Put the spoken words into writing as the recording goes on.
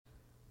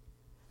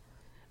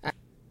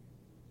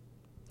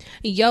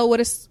Yo, what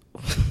is...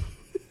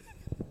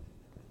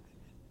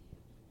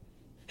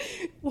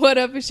 What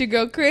up? It's your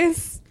girl,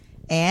 Chris.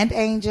 And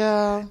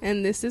Angel.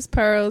 And this is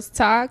Pearls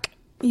Talk.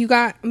 You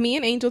got me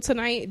and Angel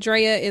tonight.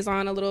 Drea is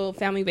on a little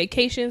family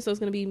vacation, so it's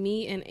going to be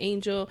me and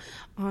Angel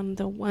on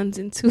the ones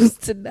and twos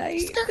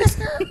tonight.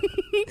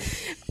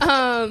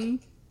 I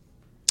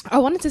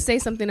wanted to say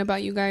something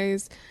about you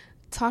guys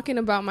talking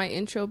about my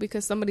intro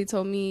because somebody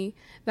told me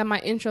that my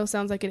intro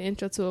sounds like an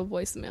intro to a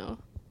voicemail.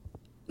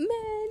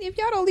 Man, if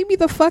y'all don't leave me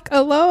the fuck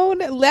alone,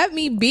 let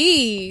me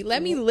be.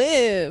 Let me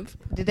live.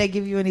 Did they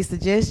give you any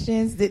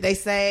suggestions? Did they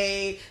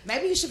say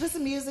maybe you should put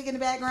some music in the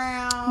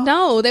background?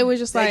 No, they were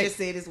just they like... just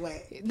said it's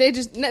way. They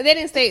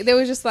didn't say... They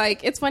were just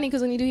like... It's funny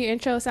because when you do your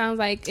intro, it sounds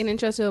like an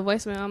intro to a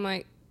voicemail. I'm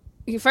like...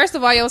 First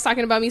of all, y'all was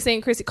talking about me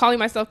saying Chrissy, calling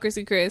myself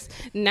Chrissy Chris.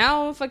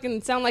 Now I'm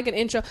fucking sound like an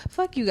intro.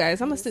 Fuck you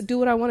guys. I'm going to do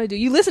what I want to do.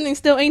 You listening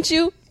still, ain't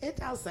you? It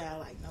don't sound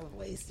like no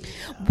wasted.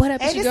 What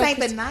up? And this ain't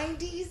the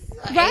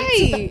 90s.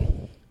 Right.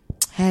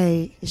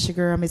 Hey, it's your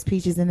girl, Miss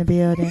Peaches in the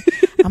building.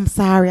 I'm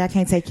sorry I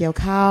can't take your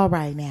call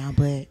right now,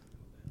 but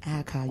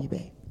I'll call you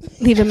back.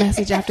 Leave a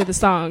message after the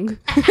song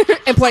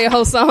and play a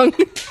whole song.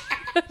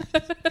 I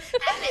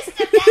missed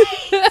the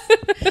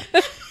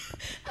days.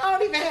 I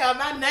don't even have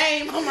my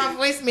name on my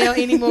voicemail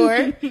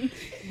anymore.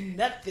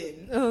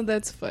 Nothing. Oh,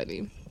 that's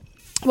funny.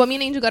 Well, me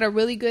and Angel got a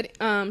really good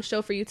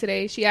show for you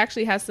today. She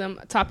actually has some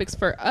topics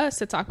for us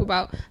to talk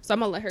about, so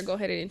I'm going to let her go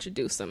ahead and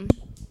introduce them.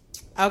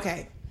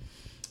 Okay.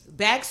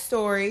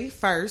 Backstory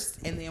first,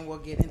 and then we'll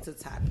get into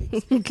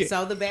topics. Okay.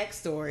 So the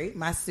backstory,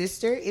 my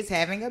sister is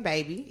having a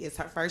baby. It's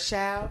her first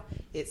child.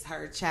 It's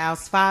her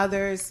child's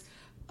father's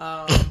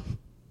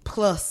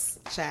plus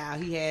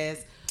child. He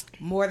has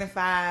more than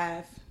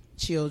 5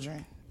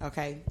 children.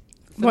 Okay.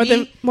 More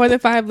than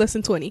 5, less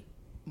than 20.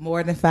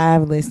 More than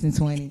 5, less than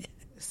 20.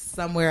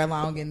 Somewhere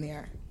along in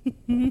there.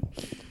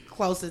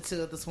 Closer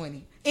to the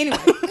 20. Anyway.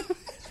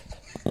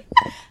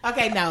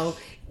 Okay, no.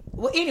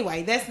 Well,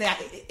 anyway, that's not.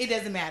 It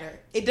doesn't matter.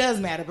 It does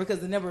matter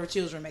because the number of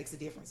children makes a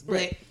difference. But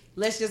right.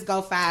 Let's just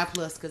go 5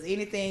 plus because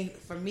anything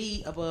for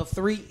me above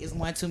 3 is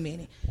one too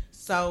many.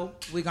 So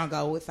we're gonna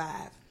go with 5.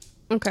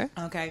 Okay.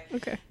 Okay.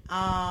 Okay.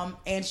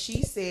 And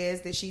she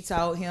says that she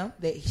told him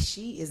that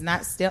she is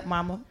not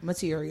stepmama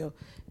material.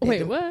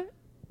 Wait, what?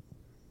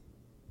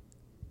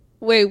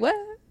 Wait, what?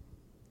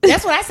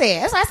 That's what I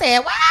said. That's what I said.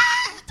 What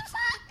the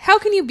fuck? How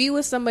can you be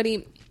with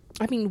somebody?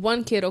 I mean,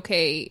 one kid,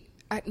 okay.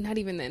 Not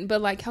even then, but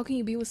like, how can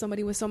you be with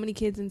somebody with so many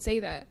kids and say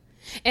that?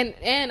 And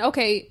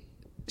okay,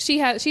 she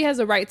has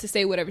a right to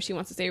say whatever she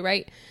wants to say,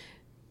 right?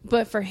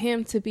 But for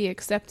him to be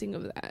accepting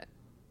of that,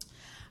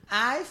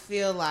 I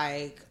feel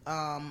like,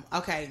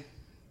 okay,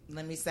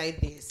 let me say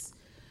this.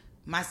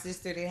 My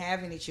sister didn't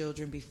have any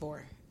children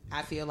before.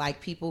 I feel like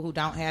people who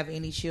don't have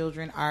any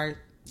children are,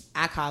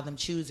 I call them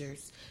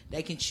choosers.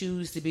 They can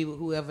choose to be with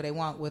whoever they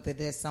want, whether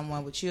there's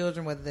someone with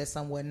children, whether there's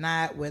someone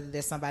not, whether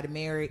there's somebody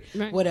married,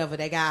 right. Whatever.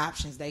 They got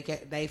options.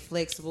 They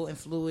flexible and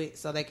fluid,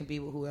 so they can be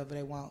with whoever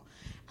they want.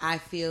 I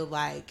feel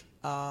like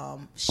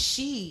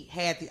she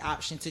had the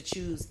option to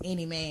choose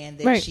any man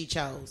that right. she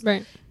chose.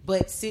 Right.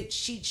 But since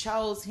she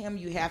chose him,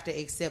 you have to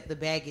accept the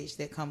baggage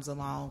that comes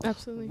along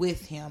Absolutely.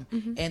 With him,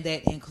 mm-hmm. and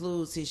that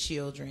includes his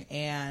children.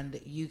 And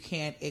you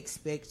can't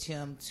expect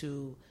him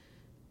to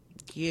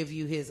give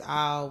you his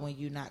all when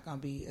you're not gonna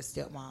be a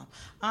stepmom.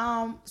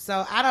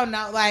 So I don't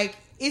know, like,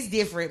 it's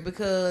different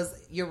because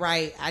you're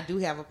right, I do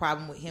have a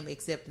problem with him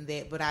accepting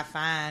that, but I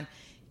find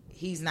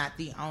he's not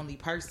the only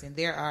person.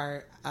 There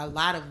are a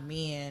lot of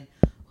men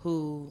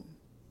who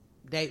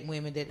date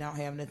women that don't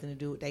have nothing to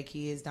do with their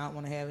kids, don't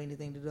want to have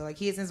anything to do with their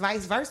kids, and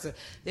vice versa.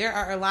 There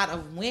are a lot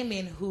of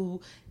women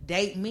who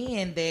date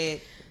men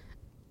that...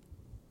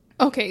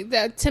 Okay,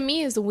 that to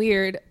me is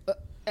weird.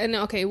 And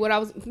okay,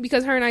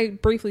 because her and I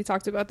briefly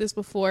talked about this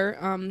before,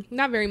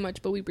 not very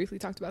much, but we briefly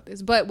talked about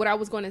this. But what I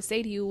was going to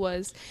say to you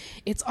was,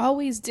 it's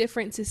always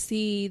different to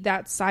see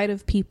that side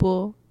of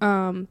people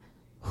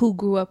who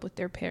grew up with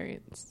their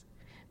parents,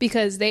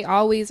 because they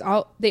always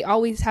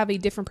have a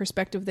different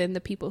perspective than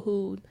the people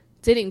who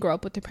didn't grow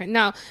up with their parents.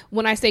 Now,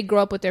 when I say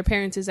grow up with their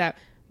parents, is that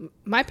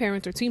my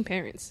parents are teen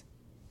parents.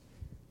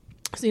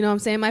 So, you know what I'm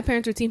saying? My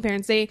parents were teen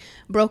parents. They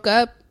broke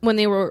up when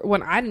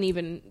I didn't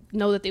even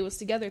know that they was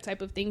together,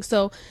 type of thing.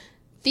 So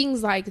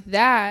things like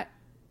that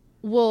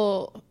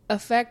will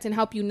affect and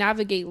help you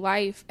navigate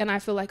life. And I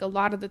feel like a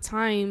lot of the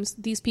times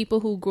these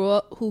people who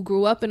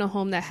grew up in a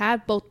home that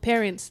had both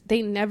parents,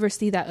 they never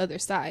see that other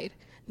side.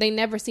 They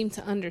never seem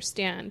to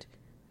understand.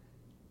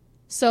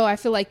 So I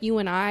feel like you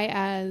and I,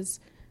 as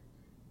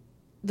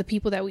the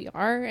people that we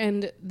are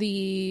and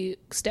the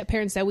step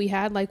parents that we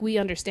had, like, we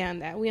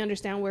understand that. We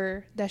understand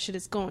where that shit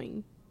is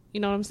going. You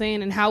know what I'm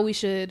saying? And how we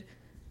should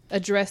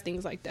address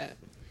things like that.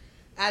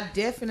 I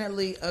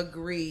definitely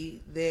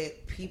agree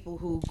that people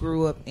who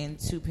grew up in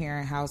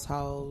 2-parent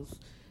households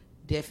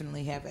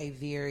definitely have a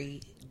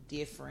very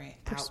different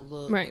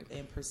outlook right.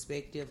 and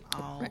perspective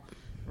on right.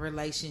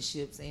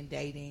 relationships and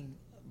dating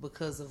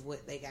because of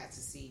what they got to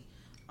see.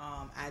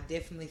 I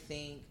definitely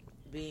think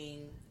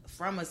being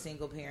from a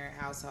single parent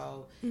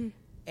household,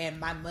 and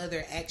my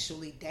mother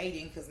actually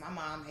dating, because my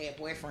mom had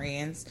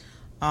boyfriends,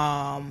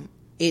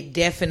 it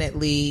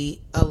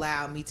definitely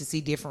allowed me to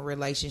see different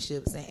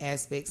relationships and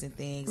aspects and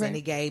things. Right. And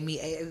it gave me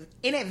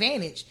an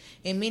advantage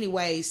in many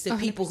ways to 100%.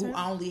 People who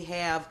only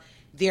have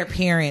their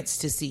parents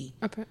to see.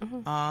 Okay.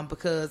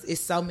 Because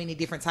it's so many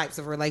different types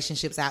of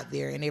relationships out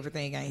there and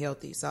everything ain't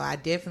healthy. So I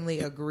definitely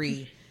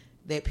agree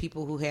that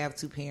people who have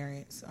two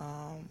parents,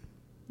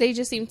 they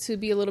just seem to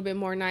be a little bit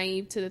more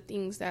naive to the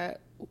things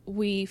that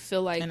we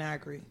feel like. And I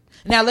agree.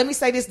 Now, let me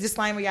say this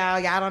disclaimer, y'all.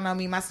 Y'all don't know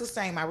me. My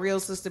sister ain't my real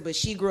sister, but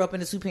she grew up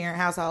in a two-parent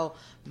household.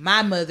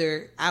 My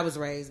mother, I was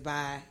raised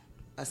by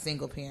a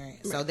single parent.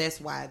 Right. So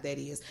that's why that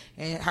is.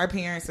 And her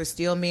parents are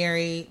still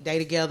married. They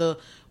together.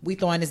 We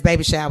throwing this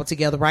baby shower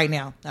together right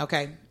now.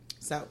 Okay?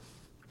 So.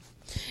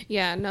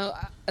 Yeah, no,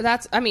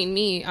 that's, I mean,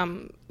 me,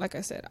 like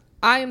I said,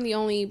 I am the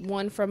only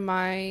one from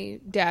my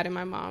dad and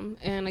my mom.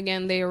 And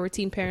again, they were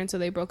teen parents, so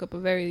they broke up a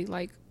very,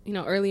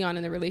 early on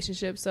in the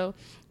relationship. So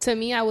to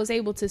me, I was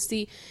able to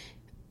see,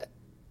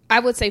 I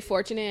would say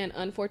fortunate and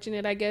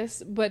unfortunate, I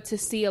guess, but to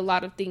see a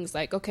lot of things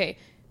like, okay,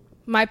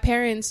 my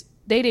parents,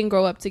 they didn't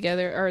grow up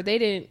together, or they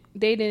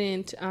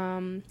didn't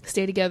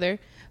stay together,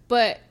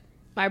 but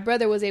my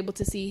brother was able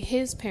to see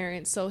his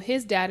parents. So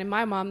his dad and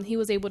my mom, he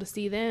was able to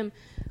see them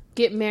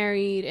get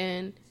married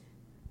and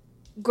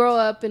grow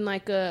up in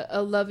like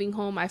a loving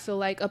home, I feel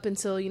like, up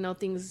until,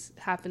 things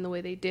happened the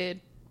way they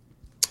did.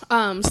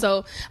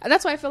 So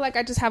that's why I feel like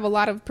I just have a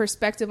lot of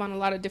perspective on a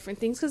lot of different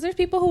things, because there's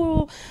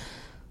people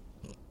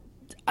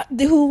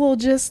who will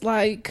just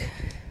like.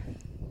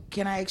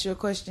 Can I ask you a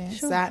question?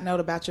 Sure. Side note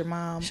about your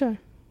mom. Sure.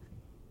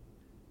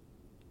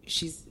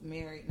 She's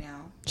married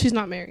now. She's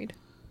not married.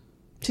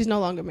 She's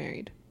no longer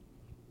married.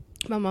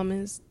 My mom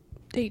is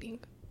dating,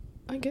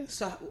 I guess.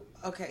 So,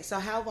 okay. So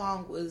how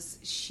long was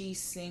she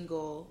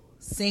single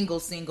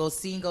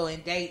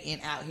and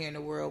dating out here in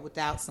the world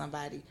without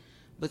somebody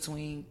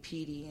between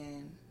Petey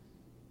and...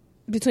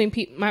 Between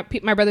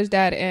my brother's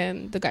dad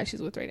and the guy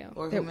she's with right now.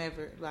 Or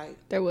whomever, like...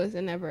 There was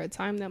never a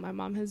time that my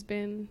mom has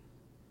been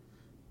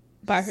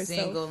by herself.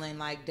 Single and,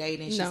 like,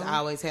 dating. She's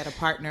always had a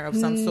partner of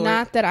some sort.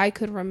 Not that I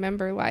could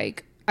remember.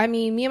 Like, I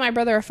mean, me and my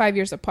brother are 5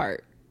 years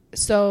apart.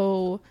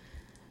 So...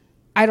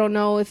 I don't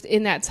know if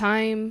in that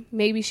time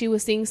maybe she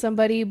was seeing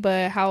somebody,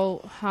 but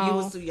how you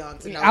was too young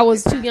to know. I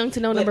was too young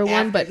to know. Number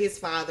one, but his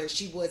father,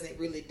 she wasn't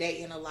really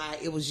dating a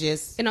lot. It was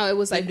just it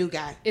was like a new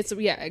guy. It's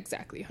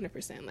exactly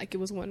 100%. Like it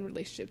was one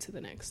relationship to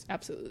the next.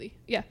 Absolutely,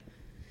 yeah.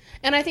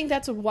 And I think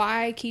that's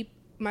why I keep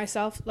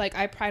myself like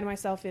I pride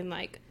myself in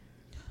like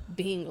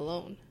being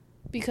alone,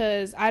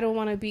 because I don't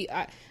want to be.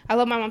 I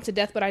love my mom to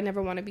death, but I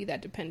never want to be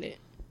that dependent.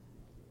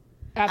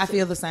 Absolutely. I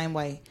feel the same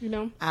way.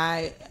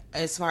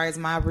 As far as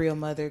my real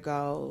mother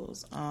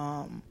goes,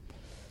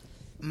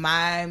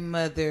 my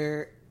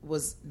mother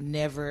was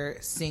never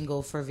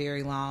single for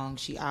very long.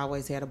 She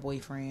always had a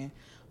boyfriend.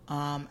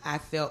 I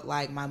felt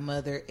like my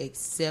mother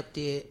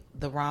accepted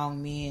the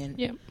wrong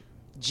men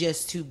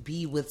just to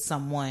be with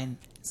someone.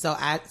 So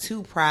I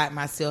too pride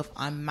myself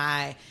on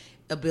my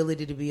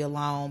ability to be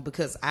alone,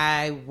 because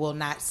I will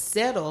not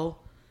settle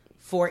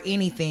for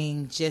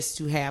anything just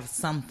to have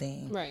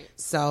something. Right.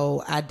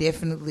 So I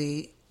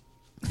definitely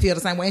feel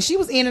the same way. And she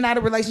was in and out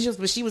of relationships,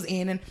 but she was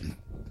in and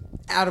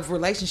out of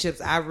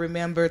relationships. I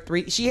remember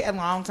she had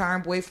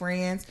long-term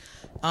boyfriends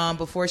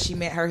before she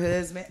met her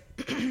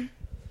husband.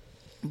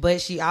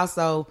 But she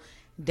also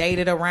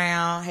dated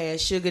around,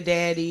 had sugar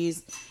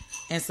daddies,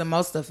 and some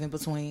more stuff in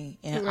between.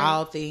 And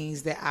all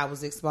things that I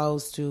was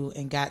exposed to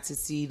and got to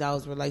see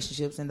those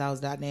relationships and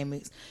those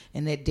dynamics.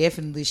 And that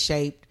definitely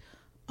shaped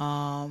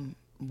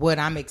what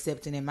I'm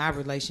accepting in my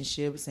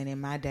relationships and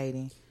in my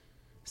dating.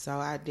 So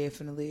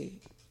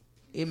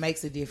it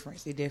makes a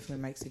difference. It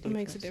definitely makes a difference. It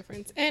makes a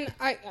difference. And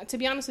to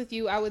be honest with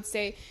you, I would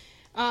say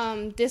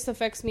this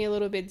affects me a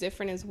little bit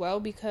different as well,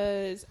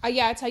 because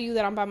I tell you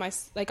that I'm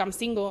I'm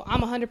single.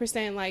 I'm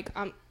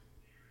 100%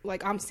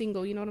 I'm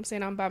single. You know what I'm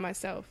saying? I'm by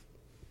myself.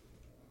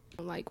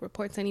 I don't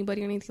report to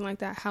anybody or anything like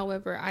that.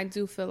 However, I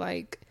do feel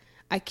like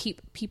I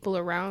keep people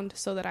around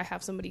so that I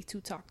have somebody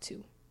to talk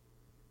to.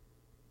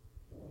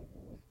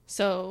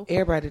 So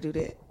everybody do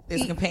that.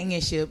 It's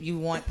companionship. You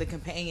want the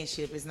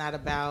companionship. It's not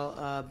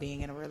about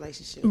being in a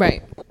relationship.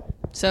 Right.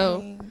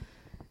 So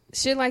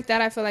shit like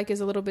that I feel like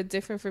is a little bit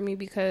different for me,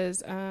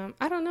 because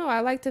I don't know. I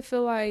like to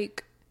feel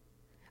like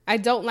I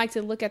don't like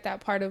to look at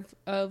that part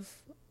of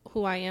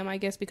who I am, I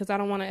guess, because I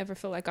don't want to ever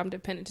feel like I'm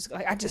dependent. Just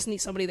like I just need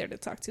somebody there to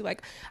talk to.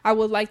 Like I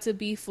would like to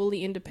be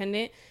fully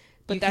independent,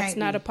 but that's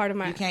not a part of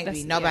my... You can't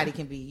be. Nobody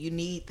can be. You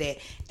need that.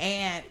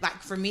 And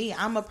like for me,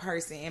 I'm a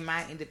person in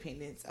my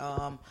independence.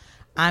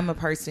 I'm a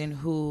person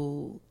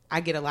who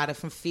I get a lot of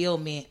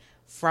fulfillment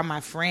from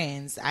my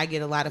friends. I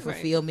get a lot of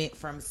fulfillment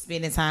from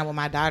spending time with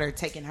my daughter,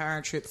 taking her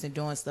on trips and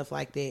doing stuff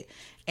like that.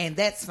 And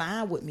that's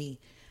fine with me.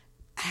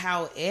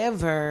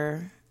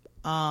 However,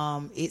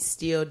 it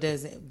still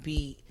doesn't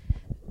beat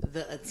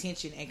the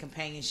attention and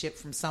companionship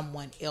from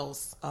someone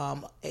else,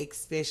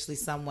 especially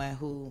someone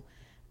who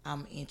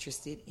I'm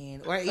interested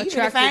in, or even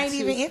Attracted if I ain't to.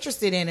 even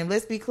interested in him.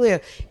 Let's be clear,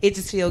 it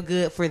just feel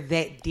good for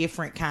that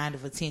different kind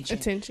of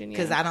attention.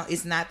 Because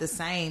it's not the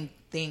same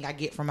thing I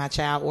get from my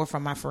child or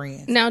from my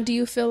friends. Now, do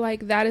you feel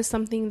like that is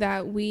something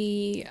that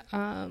we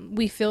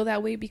feel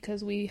that way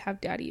because we have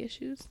daddy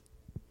issues?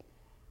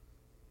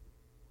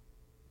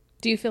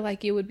 Do you feel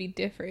like it would be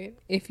different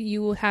if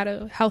you had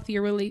a healthy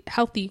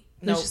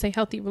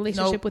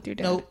relationship with your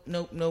dad?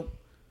 Nope.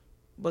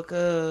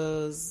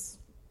 Because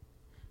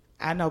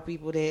I know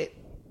people that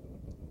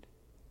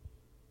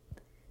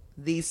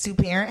these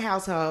 2-parent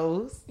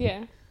households,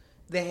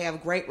 that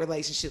have great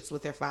relationships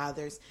with their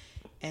fathers,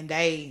 and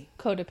they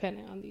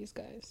codependent on these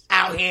guys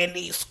out here in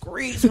these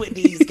streets with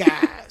these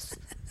guys.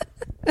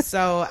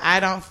 So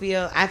I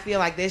feel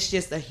like that's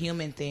just a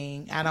human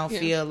thing. I don't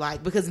feel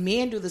like, because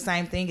men do the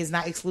same thing. It's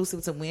not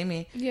exclusive to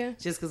women. Yeah.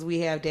 Just because we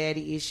have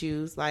daddy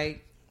issues.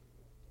 Like,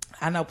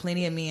 I know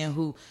plenty of men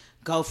who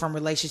go from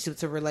relationship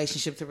to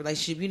relationship to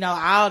relationship. You know,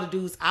 all the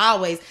dudes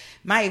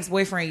my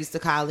ex-boyfriend used to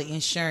call it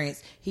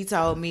insurance. He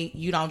told me,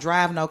 you don't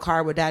drive no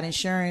car without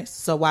insurance.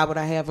 So why would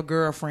I have a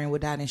girlfriend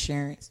without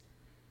insurance?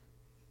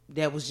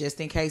 That was just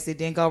in case it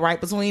didn't go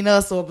right between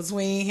us or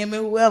between him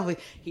and whoever.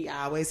 He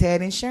always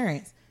had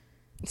insurance.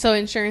 So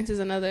insurance is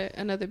another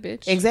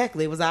bitch?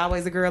 Exactly. It was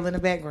always a girl in the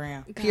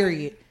background,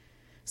 period.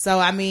 So,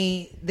 I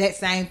mean, that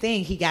same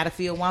thing. He got to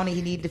feel wanted.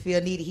 He needed to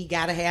feel needed. He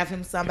got to have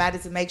him somebody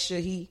to make sure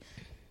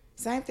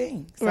same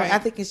thing. So I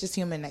think it's just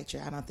human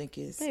nature. I don't think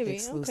it's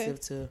exclusive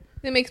to.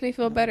 It makes me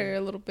feel better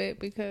a little bit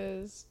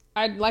because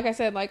I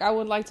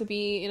would like to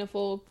be in a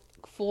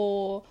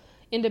full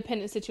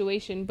independent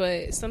situation,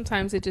 but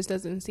sometimes it just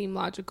doesn't seem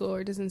logical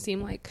or doesn't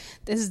seem like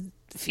this is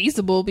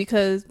feasible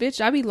because,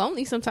 bitch, I be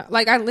lonely sometimes.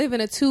 Like, I live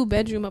in a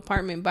 2-bedroom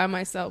apartment by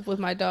myself with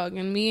my dog,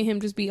 and me and him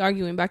just be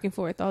arguing back and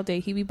forth all day.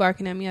 He be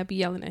barking at me, I be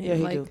yelling at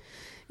him.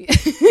 Yeah,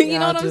 you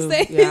know what I'm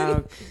saying? Yeah,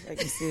 I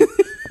can see it.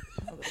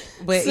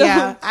 But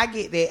yeah, I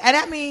get that. And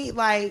I mean,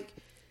 like,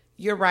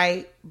 you're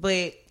right,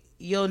 but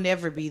you'll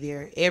never be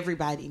there.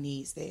 Everybody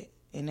needs that.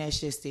 And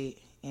that's just it.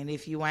 And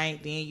if you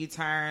ain't, then you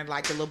turn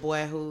like the little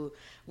boy who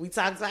we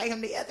talked about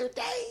him the other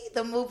day,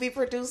 the movie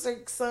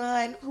producer's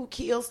son who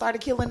started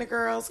killing the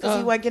girls because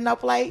he wasn't getting no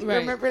play. Right,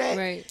 remember that?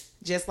 Right.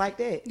 Just like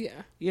that. Yeah.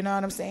 You know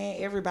what I'm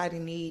saying? Everybody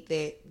need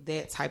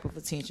that type of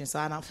attention. So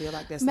I don't feel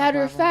like that's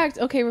matter of fact.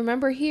 Okay,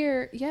 remember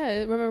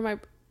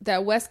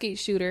that Westgate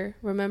shooter.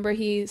 Remember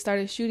he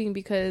started shooting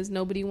because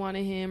nobody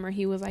wanted him, or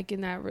he was like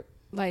in that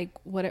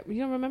whatever.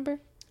 You don't remember?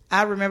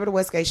 I remember the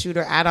Westgate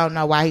shooter. I don't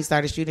know why he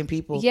started shooting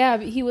people. Yeah,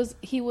 but he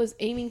was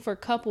aiming for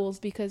couples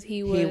because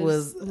he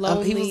was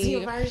lonely. He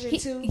was a virgin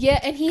too. Yeah,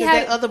 and he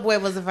had that other boy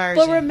was a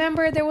virgin. But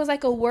remember, there was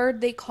like a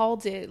word they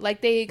called it,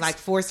 like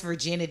forced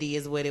virginity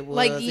is what it was.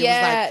 Like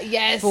it was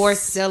like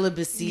forced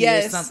celibacy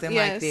or something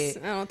like that.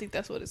 I don't think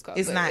that's what it's called.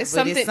 It's not. It's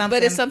something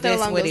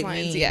along those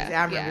lines.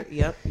 Yeah, I remember.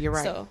 Yep, you're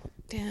right. So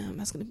damn,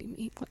 that's gonna be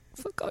me.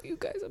 Fuck all you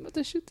guys. I'm about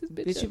to shoot this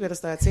bitch. Bitch, you better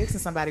start texting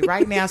somebody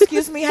right now.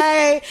 Excuse me.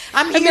 Hey,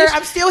 I'm here.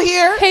 I'm still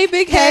here. Hey,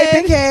 big head.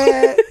 Hey, big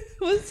head.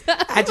 What's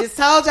up? I just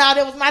told y'all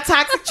that was my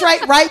toxic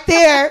trait right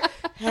there.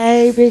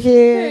 Hey, big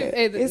head.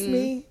 Hey, it's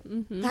me.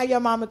 Mm-hmm. How your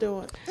mama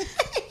doing?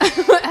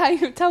 How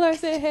you tell her I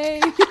said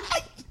hey.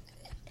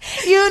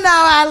 You know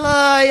I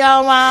love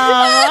your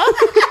mama.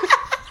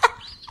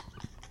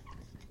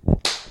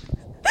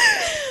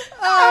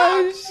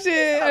 Oh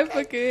shit! I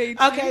fucking hate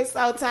you. Okay,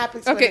 so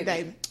topics for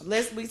today.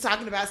 Let's be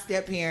talking about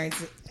step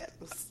parents.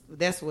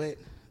 That's what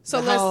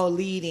the whole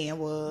lead in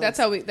was. That's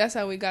how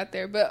we got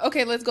there. But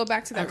okay, let's go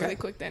back to that really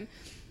quick then.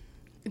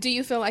 Do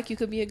you feel like you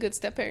could be a good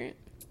step parent?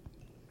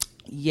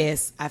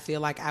 Yes, I feel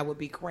like I would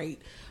be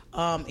great.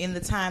 In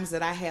the times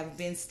that I have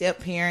been step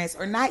parents,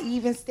 or not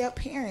even step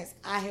parents,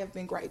 I have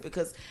been great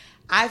because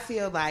I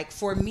feel like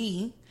for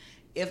me,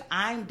 if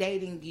I'm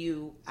dating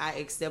you, I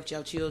accept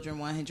your children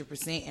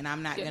 100%, and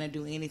I'm not going to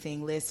do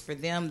anything less for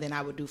them than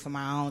I would do for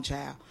my own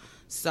child.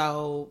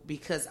 So,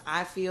 because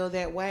I feel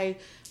that way,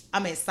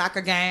 I'm at soccer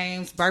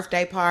games,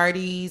 birthday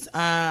parties.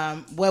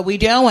 What we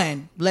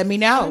doing? Let me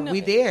know.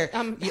 We there.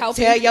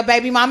 Tell your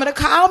baby mama to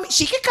call me.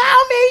 She can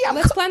call me.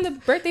 Let's plan the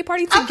birthday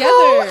party together.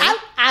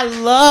 I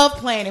love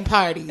planning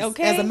parties.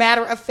 Okay. As a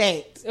matter of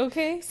fact.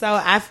 Okay. So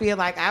I feel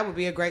like I would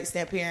be a great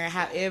step parent.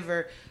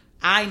 However,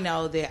 I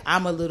know that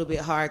I'm a little bit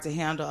hard to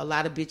handle. A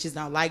lot of bitches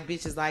don't like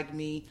bitches like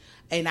me.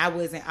 And I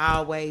wasn't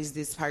always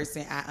this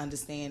person. I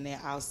understand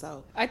that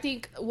also. I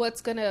think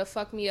what's going to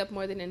fuck me up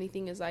more than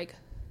anything is like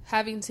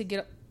having to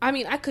get... I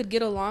mean, I could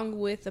get along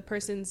with a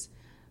person's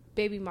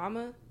baby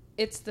mama.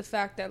 It's the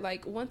fact that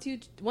like once you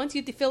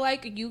feel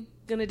like you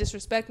going to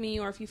disrespect me,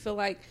 or if you feel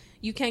like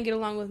you can't get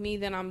along with me,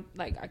 then I'm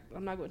like,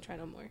 I'm not going to try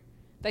no more.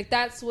 Like,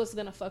 that's what's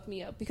going to fuck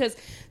me up. Because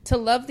to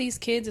love these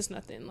kids is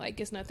nothing. Like,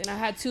 it's nothing. I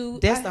had to...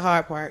 That's the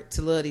hard part,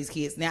 to love these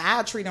kids. Now,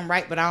 I'll treat them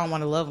right, but I don't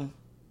want to love them.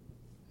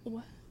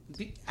 What?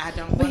 I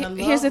don't want to love them.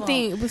 Here's the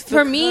thing.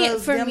 For me...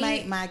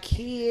 ain't my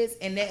kids,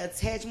 and that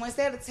attachment, once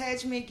that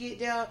attachment get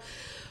there...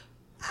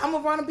 I'm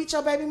gonna run and beat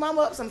your baby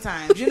mama up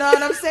sometimes. You know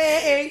what I'm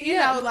saying? And, you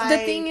know, like,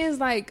 the thing is,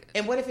 like,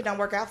 and what if it don't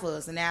work out for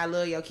us? And now I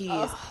love your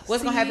kids.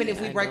 What's gonna happen if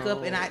we break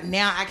up and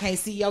I can't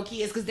see your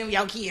kids because them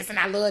your kids and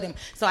I love them?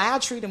 So I'll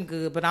treat them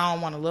good, but I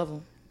don't want to love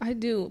them. I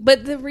do,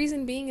 but the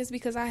reason being is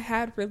because I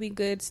had really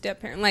good step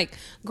parent. Like,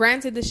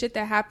 granted, the shit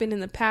that happened in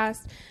the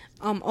past,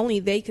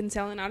 only they can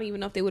tell, and I don't even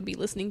know if they would be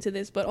listening to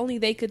this, but only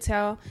they could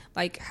tell,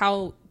 like,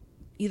 how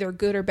either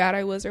good or bad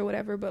I was or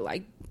whatever. But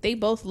like, they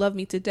both love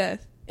me to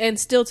death. And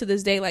still to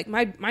this day, like,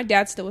 my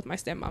dad's still with my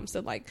stepmom.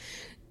 So, like,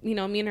 you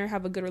know, me and her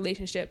have a good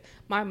relationship.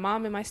 My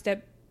mom and my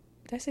did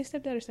I say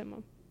stepdad or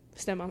stepmom?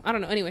 Stepmom. I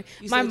don't know. Anyway.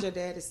 You said your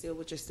dad is still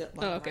with your stepmom,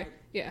 Oh, okay. Right?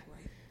 Yeah. Right.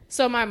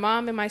 So, my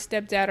mom and my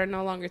stepdad are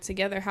no longer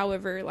together.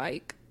 However,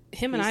 like,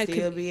 him and I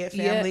still be at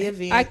family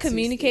events. I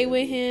communicate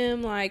with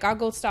him. Like, I'll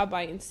go stop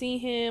by and see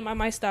him. I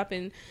might stop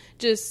and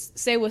just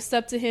say what's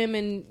up to him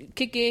and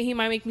kick it. He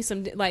might make me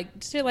some, like,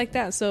 shit like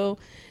that. So,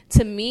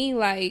 to me,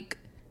 like,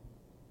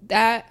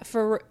 that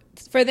for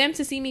them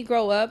to see me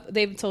grow up,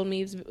 they've told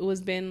me it was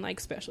been like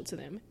special to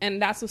them,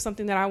 and that's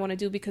something that I want to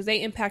do because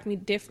they impacted me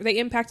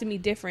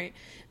different.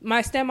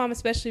 My stepmom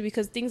especially,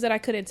 because things that I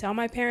couldn't tell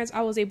my parents,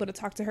 I was able to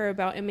talk to her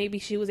about, and maybe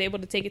she was able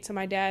to take it to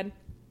my dad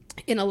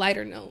in a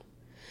lighter note.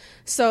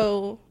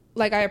 So,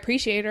 like, I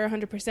appreciate her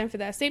 100% for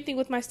that. Same thing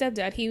with my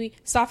stepdad. He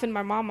softened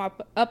my mom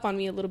up on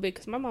me a little bit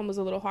because my mom was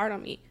a little hard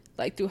on me.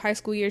 Like, through high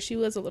school years, she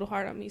was a little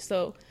hard on me.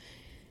 So,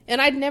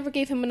 and I never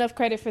gave him enough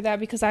credit for that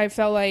because I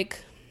felt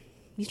like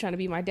he's trying to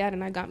be my dad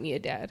and I got me a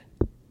dad.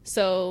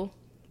 So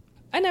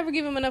I never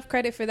give him enough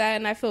credit for that,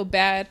 and I feel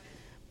bad,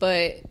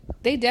 but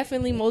they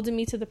definitely molded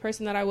me to the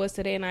person that I was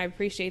today, and I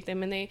appreciate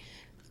them. And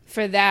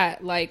for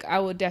that, like, I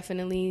would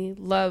definitely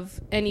love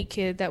any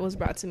kid that was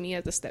brought to me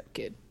as a step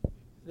kid.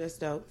 That's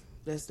dope.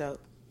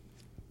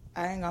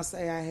 I ain't gonna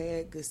say I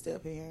had good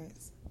step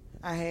parents.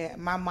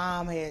 My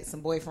mom had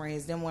some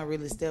boyfriends. Them weren't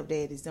really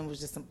stepdaddies. Them was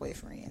just some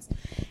boyfriends.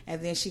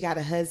 And then she got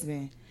a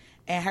husband,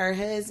 and her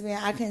husband,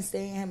 I couldn't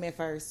stand him at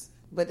first.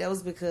 But that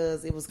was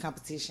because it was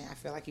competition. I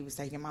felt like he was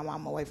taking my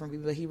mom away from me,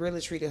 but he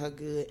really treated her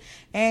good.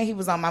 And he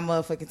was on my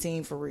motherfucking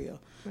team for real.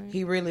 Right.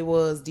 He really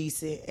was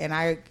decent. And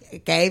I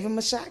gave him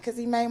a shot because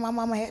he made my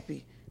mama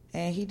happy.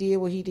 And he did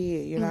what he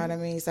did, you know what I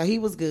mean? So he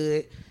was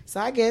good. So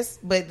I guess,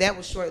 but that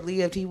was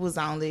short-lived. He was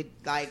only,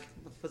 like,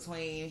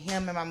 between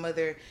him and my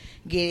mother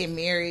getting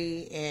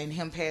married and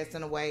him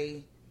passing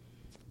away,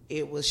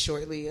 it was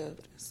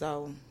short-lived.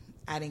 So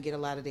I didn't get a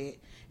lot of that.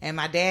 And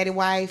my daddy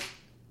wife...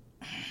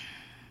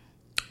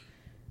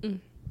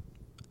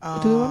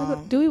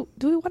 do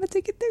we want to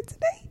take it there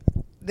today?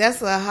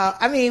 That's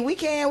we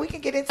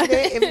can get into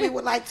that if we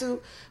would like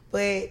to,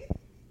 but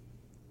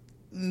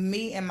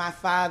me and my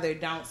father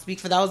don't speak.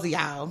 For those of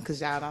y'all,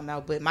 because y'all don't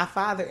know, but my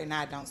father and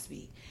I don't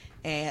speak,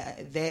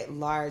 and that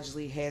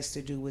largely has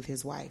to do with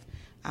his wife.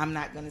 I'm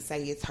not going to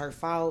say it's her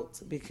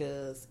fault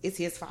because it's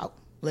his fault.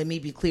 Let me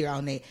be clear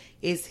on that.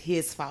 It's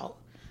his fault,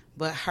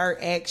 but her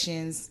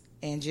actions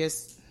and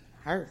just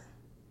her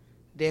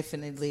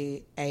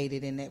definitely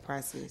aided in that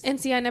process.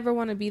 And see, I never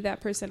want to be that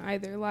person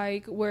either.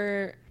 Like,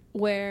 where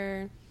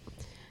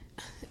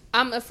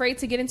I'm afraid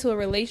to get into a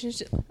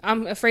relationship.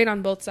 I'm afraid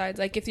on both sides.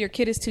 Like, if your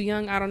kid is too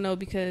young, I don't know,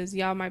 because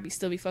y'all might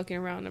still be fucking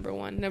around. Number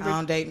one. I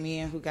don't date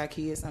men who got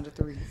kids under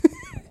 3.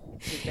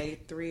 If they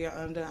 3 or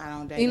under, I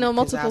don't date. You know,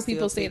 multiple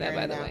people say that,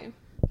 by the way.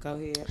 Go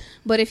ahead.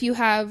 But if you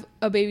have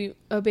a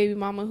baby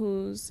mama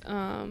whose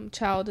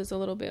child is a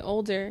little bit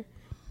older,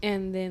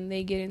 and then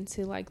they get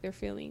into, like, their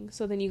feelings.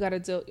 So then you got to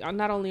deal...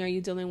 Not only are you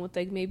dealing with,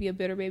 like, maybe a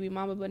bitter baby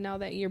mama, but now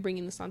that you're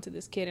bringing this onto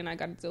this kid, and I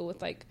got to deal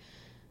with, like,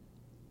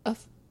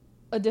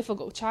 a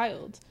difficult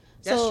child.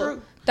 That's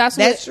true.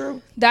 That's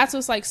true. That's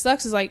what's, like,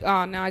 sucks is, like,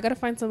 oh, now I got to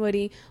find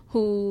somebody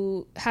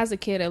who has a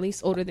kid at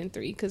least older than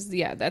 3. Because,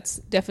 yeah, that's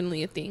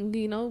definitely a thing,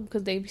 you know?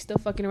 Because they be still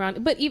fucking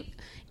around. But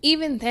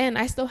even then,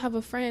 I still have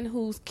a friend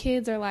whose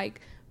kids are,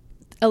 like,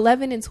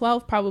 11 and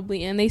 12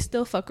 probably, and they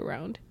still fuck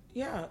around.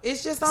 Yeah,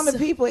 it's just on the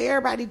people.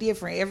 Everybody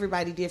different.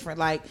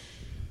 Like,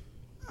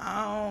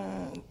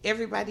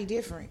 everybody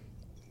different.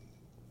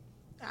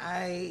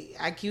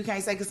 You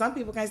can't say, because some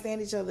people can't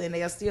stand each other and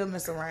they'll still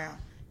mess around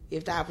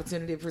if the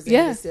opportunity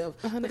presents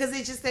itself. 100%. Because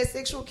it's just that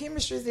sexual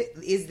chemistry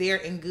is there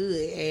and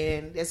good,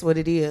 and that's what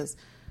it is.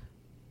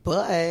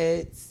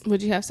 But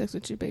would you have sex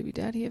with your baby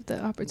daddy if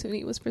the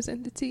opportunity was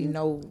presented to you?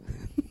 No.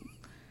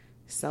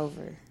 It's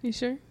over. You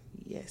sure?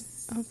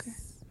 Yes. Okay.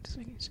 Just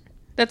making sure.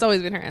 That's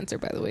always been her answer,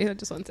 by the way. I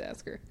just wanted to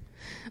ask her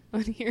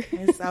on here.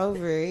 It's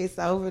over. It's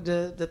over.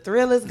 The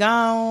thrill is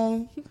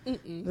gone.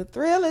 The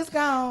thrill is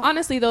gone.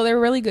 Honestly, though, they're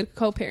really good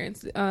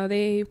co-parents.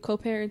 They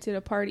co-parented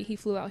a party. He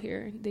flew out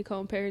here. They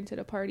co-parented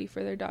a party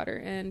for their daughter,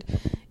 and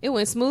it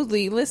went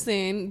smoothly.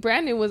 Listen,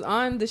 Brandon was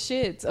on the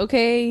shits,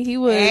 okay? And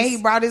he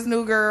brought his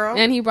new girl.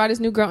 And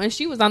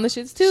she was on the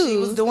shits, too. She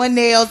was doing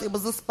nails. It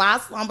was a spa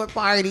slumber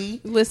party.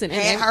 Listen.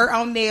 And her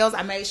own nails.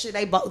 I made sure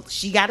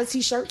she got a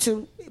t-shirt,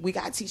 too. We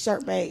got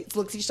t-shirts made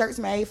for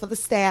the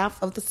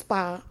staff of the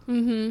spa.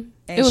 Mm-hmm.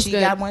 And she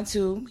got one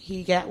too.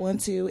 He got one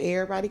too.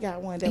 Everybody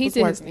got one. He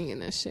did his thing in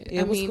that shit.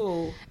 It was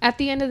cool. At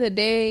the end of the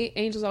day,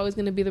 Angel's always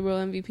going to be the real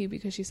MVP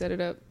because she set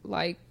it up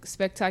like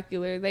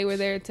spectacular. They were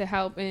there to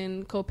help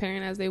and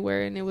co-parent as they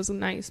were, and it was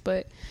nice.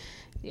 But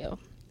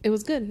it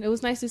was good. It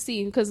was nice to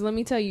see because let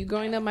me tell you,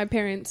 growing up, my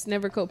parents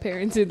never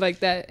co-parented like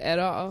that at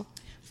all.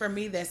 For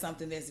me, that's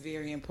something that's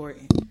very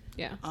important.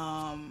 Yeah.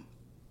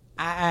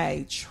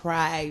 I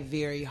try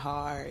very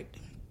hard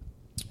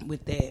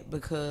with that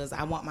because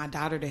I want my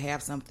daughter to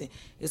have something.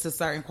 It's a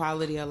certain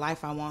quality of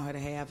life I want her to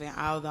have. And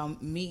although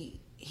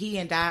he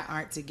and I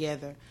aren't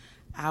together,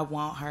 I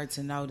want her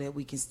to know that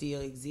we can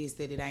still exist,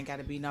 that it ain't got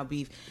to be no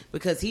beef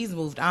because he's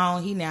moved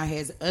on. He now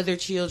has other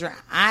children.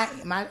 I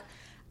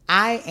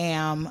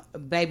am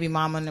baby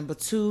mama number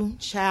 2,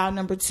 child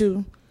number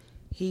 2.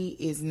 He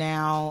is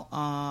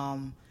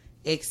now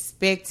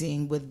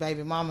expecting with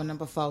baby mama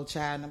number 4,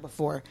 child number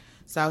 4.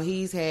 So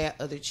he's had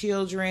other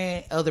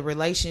children, other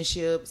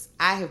relationships.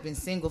 I have been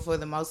single for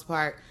the most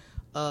part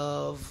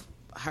of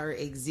her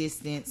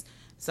existence.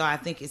 So I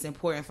think it's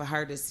important for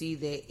her to see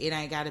that it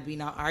ain't got to be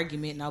no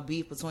argument, no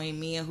beef between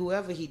me and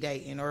whoever he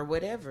dating or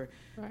whatever.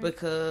 Right.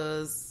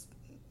 Because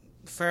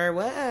for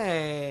what?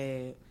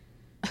 I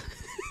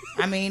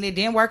mean, it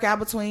didn't work out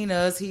between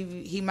us.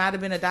 He might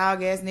have been a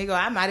dog ass nigga. Or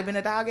I might have been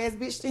a dog ass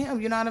bitch to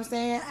him. You know what I'm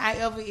saying?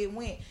 However it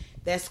went.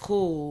 That's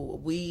cool.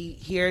 We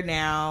here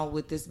now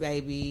with this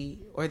baby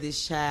or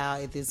this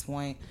child at this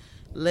point.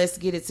 Let's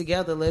get it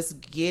together. Let's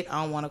get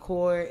on one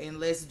accord and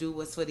let's do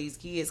what's for these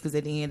kids because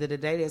at the end of the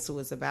day, that's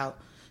what it's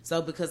about.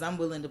 So because I'm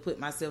willing to put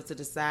myself to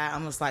the side,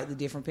 I'm a slightly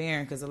different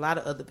parent because a lot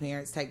of other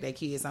parents take their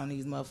kids on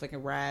these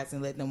motherfucking rides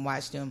and let them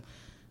watch them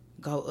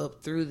go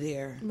up through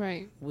there.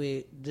 Right.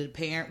 With the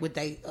parent, with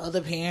their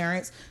other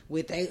parents,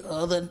 with their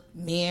other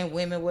men,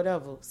 women,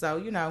 whatever. So,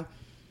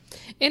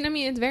 And I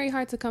mean, it's very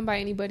hard to come by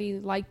anybody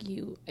like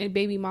you and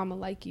baby mama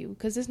like you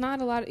because it's not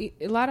a lot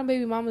of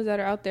baby mamas that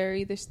are out there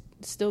either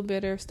still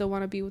bitter, still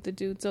want to be with the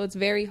dude. So it's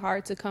very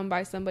hard to come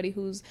by somebody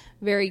who's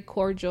very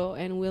cordial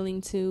and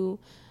willing to,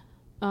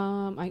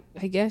 I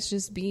guess,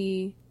 just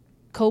be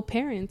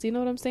co-parents. You know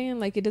what I'm saying?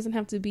 Like it doesn't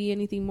have to be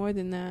anything more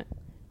than that.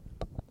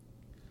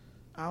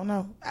 I don't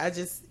know. I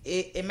just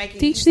it make it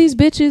teach easy. These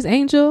bitches,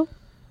 Angel.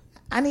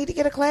 I need to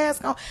get a class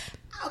going.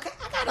 Okay,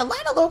 I got a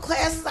lot of little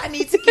classes I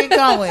need to get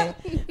going.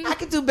 I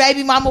could do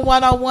baby mama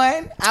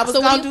 101. I was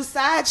going to do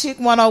side chick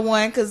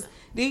 101 because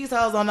these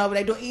hoes don't know what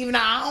they do. Even though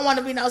I don't want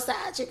to be no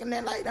side chick and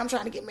then like I'm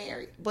trying to get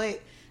married.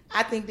 But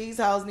I think these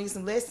hoes need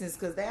some lessons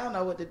because they don't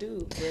know what to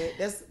do.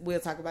 But we'll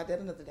talk about that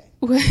another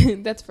day.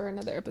 That's for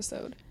another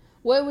episode.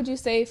 What would you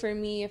say for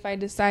me if I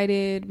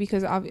decided,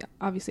 because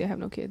obviously I have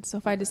no kids, so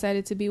if I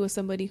decided to be with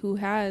somebody who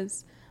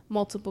has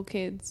multiple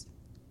kids?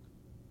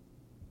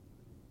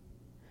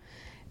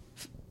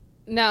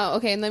 No,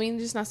 okay, let me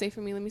just not say for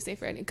me, let me say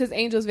for Eddie. Because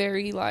Angel's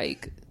very,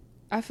 like,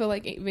 I feel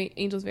like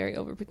Angel's very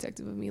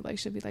overprotective of me. Like,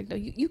 she'll be like, no,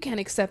 you can't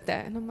accept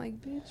that. And I'm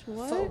like, bitch,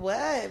 what? For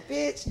what,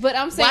 bitch? But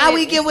I'm saying... Why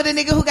we get with a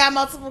nigga who got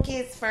multiple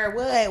kids for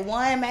what?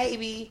 1,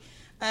 maybe,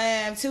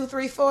 2,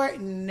 3, 4?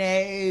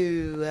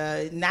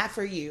 No, not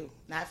for you.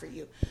 Not for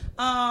you.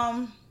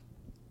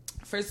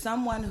 For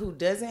someone who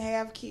doesn't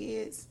have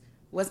kids,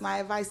 what's my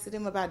advice to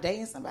them about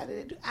dating somebody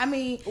that do? I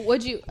mean...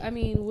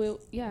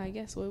 yeah, I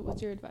guess.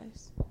 What's your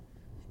advice?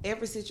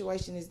 Every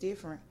situation is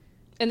different.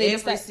 And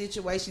every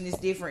situation is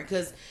different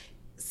because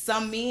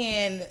some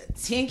men,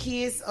 10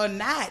 kids or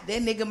not,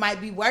 that nigga might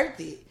be worth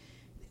it.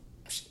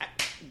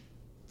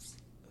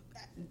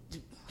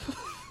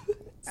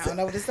 I don't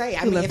know what to say.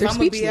 I mean, if I'm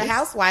going to be a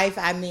housewife,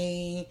 and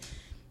I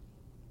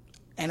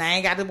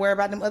ain't got to worry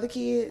about them other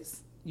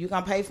kids, you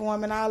going to pay for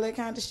them and all that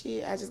kind of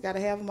shit. I just got to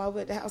have them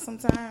over at the house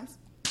sometimes.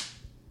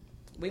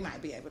 We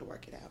might be able to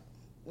work it out.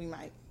 We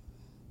might.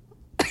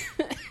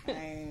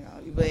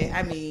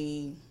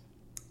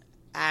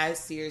 I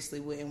seriously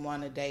wouldn't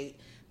want to date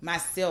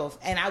myself,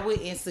 and I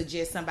wouldn't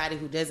suggest somebody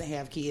who doesn't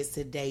have kids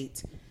to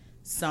date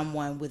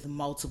someone with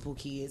multiple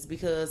kids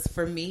because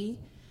for me,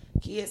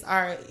 kids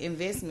are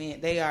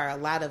investment. They are a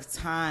lot of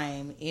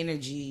time,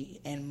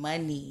 energy, and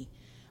money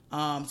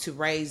to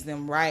raise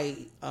them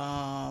right,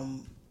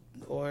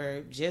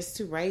 or just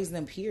to raise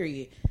them,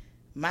 period.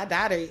 My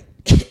daughter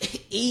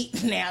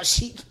eat now.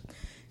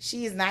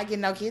 She is not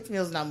getting no kids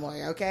meals no more,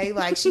 okay?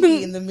 Like, she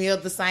eating the meal,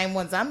 the same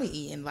ones I'm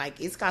eating.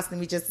 Like, it's costing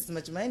me just as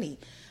much money.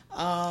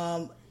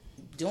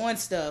 Doing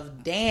stuff,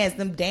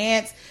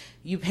 dance,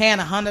 you paying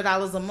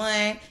 $100 a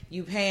month,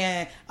 you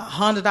paying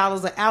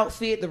 $100 an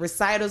outfit. The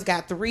recitals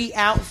got 3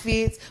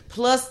 outfits,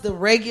 plus the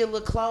regular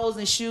clothes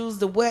and shoes,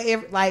 the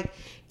whatever. Like,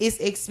 it's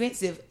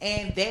expensive,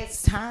 and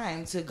that's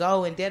time to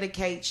go and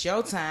dedicate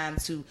your time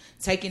to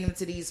taking them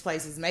to these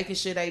places, making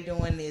sure they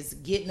doing this,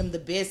 getting them the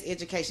best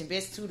education,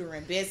 best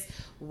tutoring, best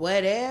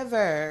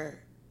whatever.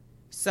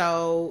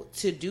 So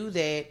to do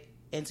that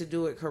and to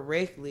do it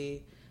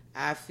correctly,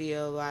 I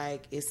feel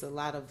like it's a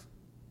lot of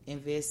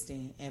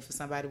investing. And for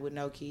somebody with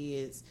no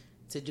kids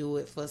to do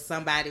it for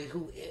somebody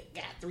who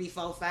got 3,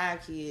 4,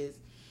 5 kids,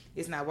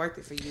 it's not worth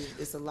it for you.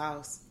 It's a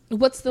loss.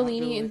 What's the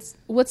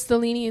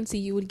leniency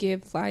you would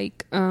give?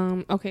 Like,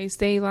 okay,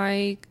 say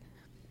like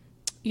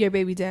your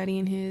baby daddy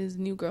and his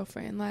new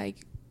girlfriend. Like,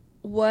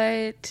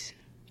 what?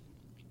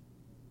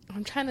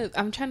 I'm trying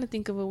to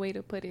think of a way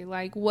to put it.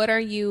 Like, what are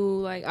you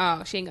like?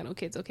 Oh, she ain't got no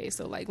kids. Okay,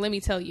 so like, let me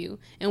tell you.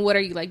 And what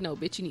are you like? No,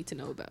 bitch, you need to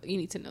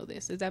know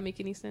this. Does that make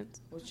any sense?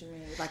 What you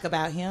mean? Like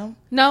about him?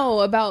 No,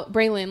 about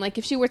Braylon. Like,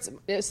 if she were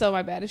to, so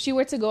my bad. If she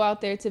were to go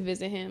out there to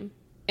visit him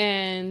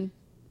and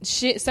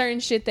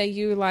certain shit that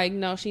you're like,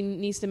 no, she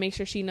needs to make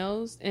sure she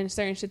knows, and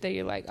certain shit that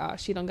you're like, oh,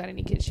 she don't got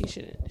any kids, she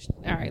shouldn't.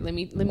 All right, let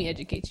me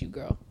educate you,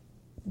 girl.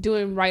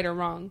 Doing right or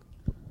wrong?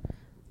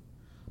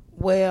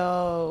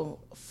 Well,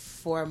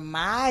 for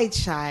my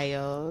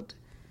child,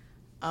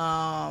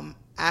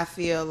 I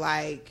feel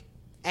like,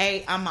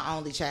 I'm my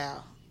only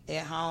child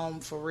at home.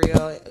 For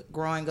real,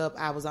 growing up,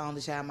 I was the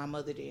only child. My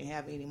mother didn't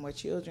have any more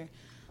children,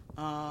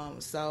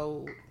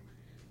 so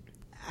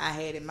I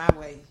had it my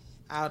way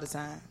all the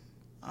time.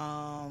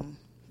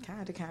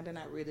 Kind of,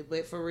 not really,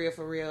 but for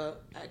real,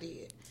 I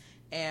did.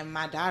 And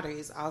my daughter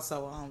is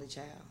also an only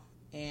child,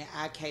 and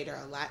I cater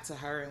a lot to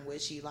her and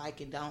what she like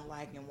and don't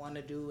like and want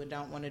to do and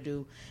don't want to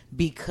do,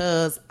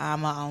 because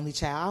I'm an only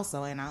child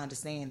also, and I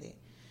understand it.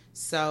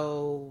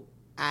 So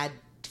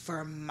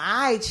for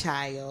my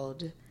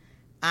child,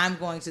 I'm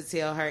going to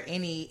tell her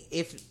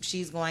if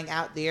she's going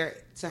out there,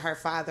 to her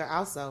father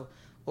also,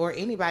 or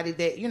anybody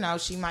that,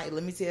 she might,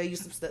 let me tell you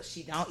some stuff.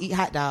 She don't eat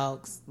hot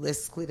dogs.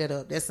 Let's clear that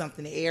up. That's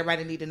something that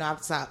everybody need to know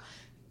off the top.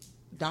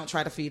 Don't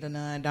try to feed her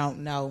none. Don't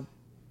know.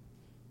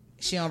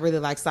 She don't really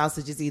like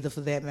sausages either,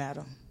 for that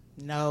matter.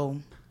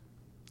 No.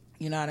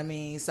 You know what I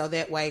mean? So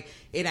that way,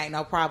 it ain't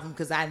no problem,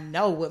 because I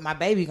know what my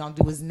baby gonna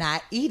do is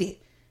not eat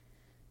it.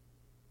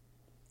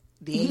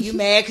 Then you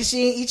mad because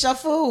she ain't eat your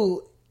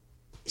food.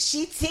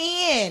 She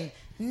 10,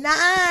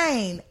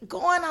 9,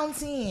 going on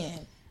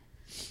 10.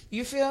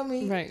 You feel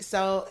me? Right.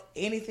 So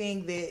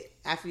anything that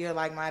I feel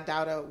like my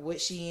daughter, what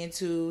she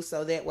into,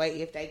 so that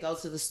way if they go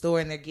to the store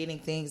and they're getting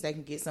things, they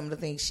can get some of the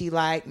things she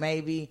like,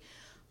 maybe,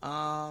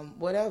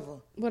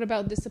 whatever. What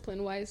about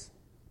discipline wise?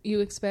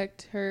 You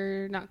expect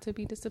her not to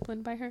be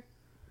disciplined by her?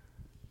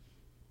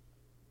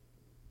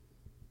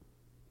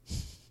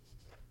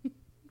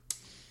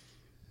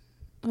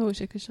 I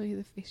wish I could show you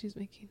the face she's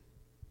making.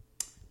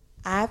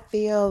 I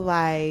feel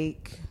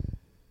like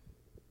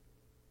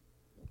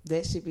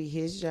that should be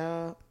his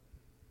job.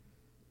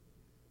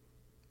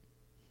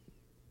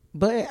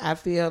 But I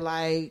feel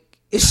like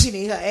if she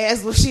need her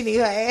ass whooped, she need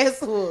her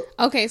ass whooped.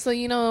 Okay, so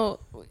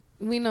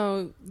we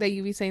know that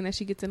you be saying that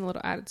she gets in a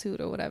little attitude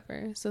or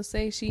whatever. So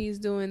say she's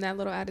doing that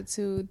little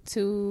attitude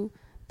to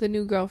the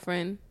new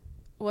girlfriend,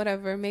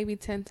 whatever, maybe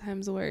 10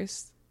 times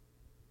worse.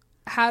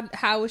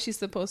 How is she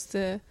supposed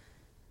to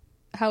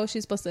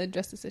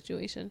address the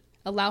situation?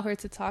 Allow her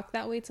to talk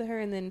that way to her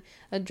and then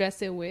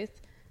address it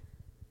with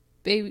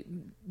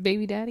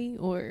baby daddy,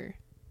 or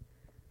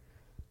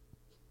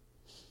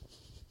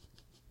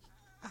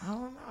I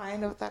don't know. I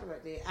ain't never thought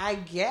about that. I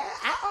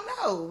don't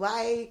know.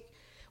 Like,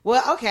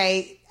 well,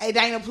 okay, it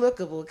ain't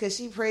applicable because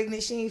she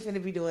pregnant. She ain't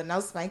finna be doing no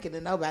spanking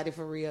to nobody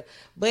for real.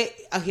 But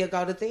here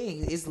go the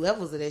thing: it's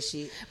levels of that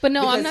shit. But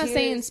no, because I'm not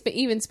saying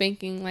even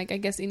spanking. Like, I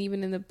guess, and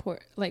even in the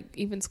like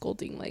even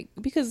scolding. Like,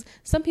 because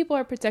some people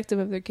are protective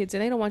of their kids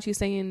and they don't want you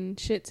saying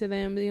shit to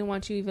them. They don't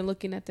want you even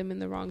looking at them in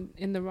the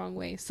wrong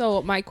way.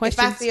 So my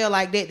question: if I feel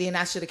like that, then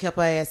I should have kept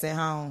her ass at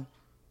home.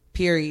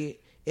 Period.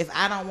 If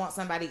I don't want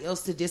somebody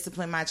else to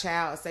discipline my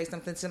child or say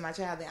something to my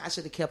child, then I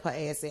should have kept her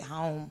ass at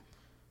home.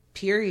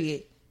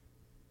 Period.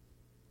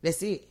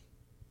 That's it.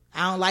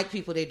 I don't like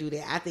people that do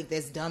that. I think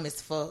that's dumb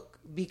as fuck,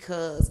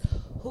 because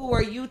who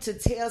are you to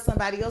tell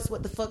somebody else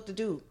what the fuck to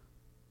do?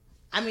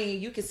 I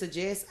mean, you can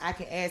suggest, I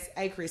can ask,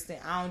 hey, Kristen,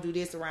 I don't do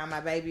this around my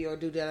baby or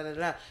do da da da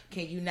da.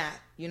 Can you not?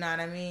 You know what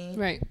I mean?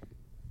 Right.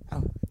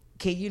 Oh,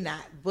 can you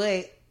not?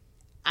 But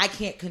I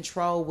can't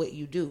control what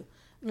you do.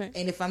 Right.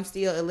 And if I'm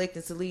still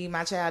electing to leave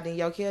my child in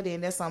your care,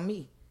 then that's on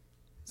me.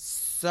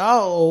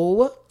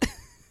 So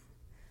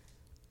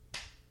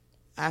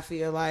I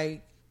feel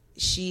like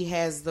she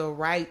has the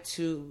right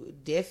to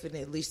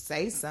definitely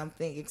say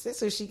something,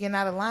 especially if she get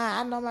out of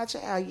line. I know my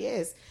child,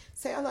 yes.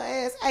 Tell her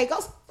ass, hey, go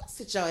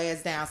sit your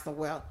ass down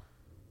somewhere.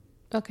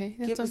 Okay.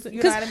 That's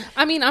you know what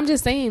I mean? I'm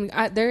just saying,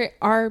 there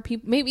are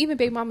people, maybe even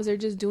baby mamas are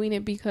just doing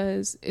it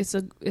because it's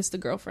the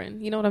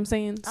girlfriend. You know what I'm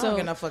saying? I don't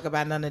give no fuck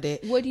about none of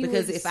that.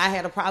 Because if I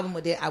had a problem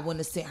with it, I wouldn't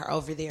have sent her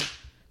over there.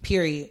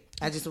 Period.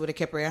 I just would have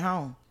kept her at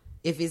home.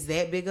 If it's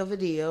that big of a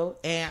deal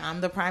and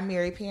I'm the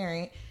primary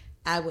parent,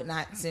 I would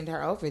not send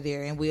her over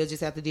there, and we'll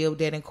just have to deal with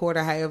that in court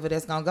or however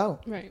that's gonna go.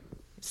 Right.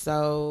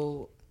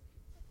 So,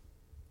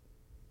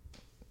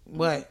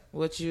 what?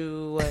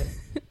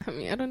 I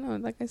mean, I don't know.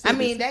 Like I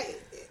said,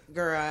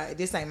 girl,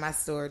 this ain't my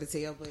story to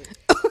tell, but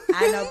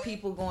I know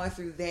people going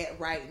through that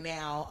right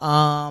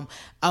now.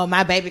 Oh,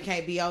 my baby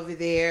can't be over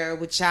there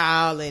with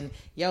y'all, and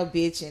yo,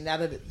 bitch, and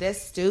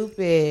that's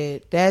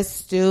stupid. That's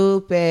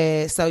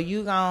stupid. So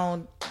you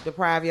gonna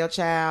deprive your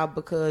child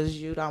because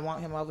you don't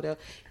want him over there?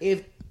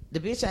 If the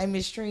bitch ain't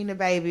mistreating the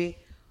baby,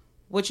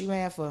 What you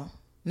mad for?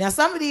 Now,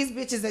 some of these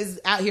bitches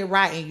is out here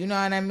writing, you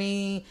know what I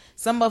mean?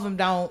 Some of them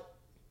don't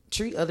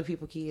treat other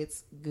people's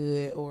kids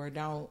good or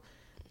don't,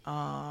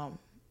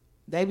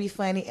 they be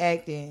funny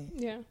acting.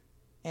 Yeah.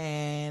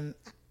 And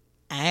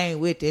I ain't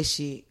with this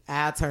shit.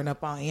 I'll turn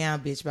up on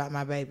bitch about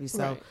my baby.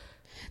 So right.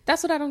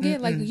 That's what I don't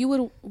get. Like,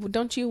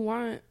 don't you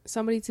want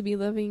somebody to be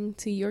loving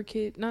to your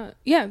kid?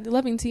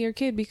 Loving to your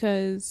kid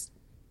because,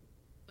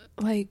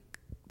 like,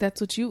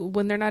 that's what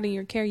when they're not in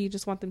your care, you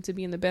just want them to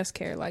be in the best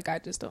care. Like, I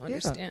just don't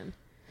understand.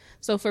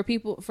 So for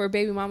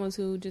baby mamas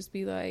who just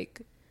be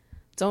like,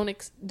 don't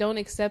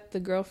accept the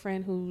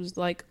girlfriend who's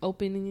like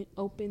open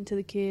to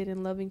the kid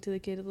and loving to the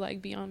kid,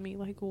 like, beyond me.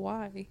 Like,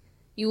 why?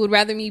 You would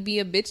rather me be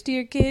a bitch to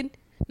your kid,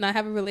 not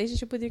have a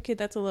relationship with your kid?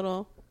 That's a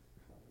little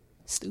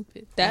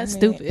stupid. That's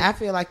stupid. I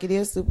feel like it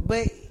is stupid,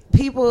 but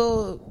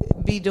people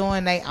be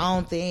doing their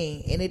own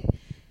thing, and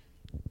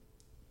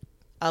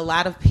a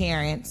lot of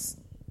parents,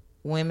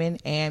 women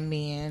and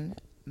men,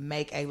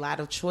 make a lot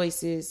of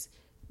choices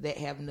that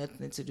have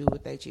nothing to do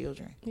with their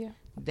children. Yeah.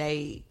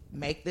 They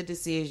make the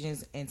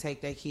decisions and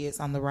take their kids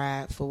on the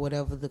ride for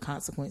whatever the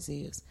consequence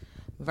is,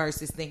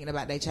 versus thinking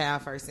about their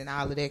child first and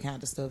all of that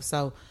kind of stuff.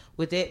 So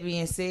with that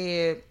being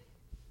said,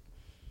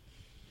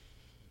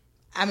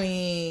 I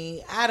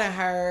mean, I done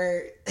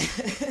heard,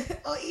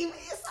 or even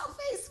it's on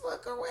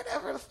Facebook or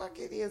whatever the fuck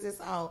it is,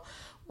 it's on,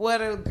 where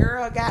the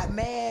girl got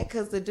mad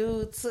because the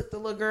dude took the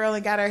little girl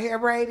and got her hair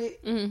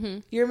braided. Mm-hmm.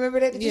 You remember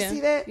that? Did you see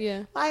that?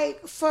 Yeah.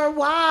 Like, for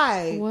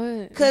why?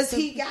 What? Because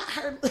he got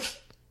her.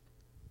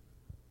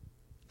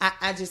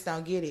 I just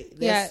don't get it.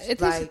 That's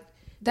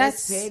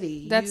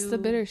petty. That's the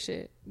bitter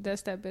shit.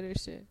 That's that bitter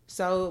shit.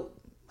 So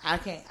I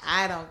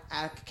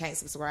can't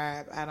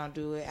subscribe. I don't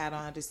do it. I don't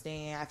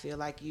understand. I feel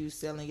like you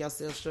selling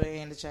yourself short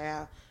and the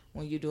child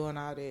when you doing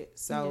all that.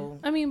 So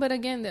I mean, but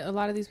again, a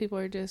lot of these people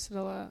are just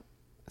a lot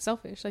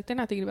selfish. Like, they're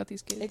not thinking about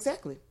these kids.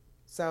 Exactly.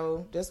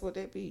 So that's what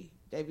they be.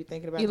 They be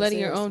thinking about you letting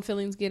your own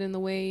feelings get in the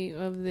way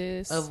of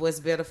this, of what's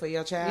better for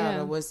your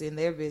child or what's in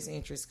their best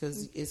interest,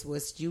 because it's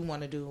what you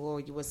want to do or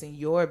what's in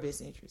your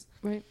best interest.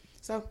 Right.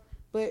 So,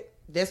 but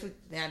that's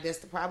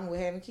the problem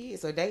with having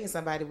kids or dating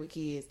somebody with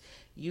kids.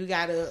 You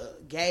gotta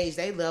gauge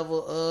their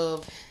level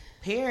of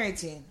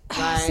parenting.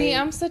 Like, see,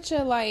 I'm such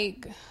a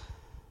like,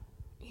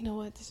 you know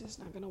what, this is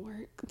not gonna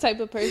work type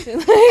of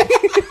person.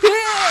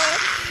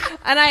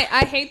 And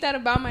I hate that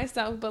about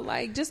myself, but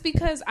like, just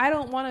because I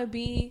don't want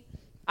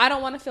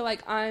to feel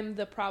like I'm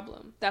the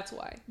problem. That's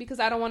why. Because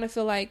I don't want to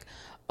feel like,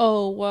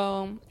 oh,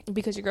 well,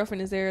 because your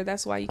girlfriend is there,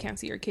 that's why you can't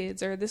see your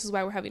kids, or this is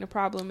why we're having a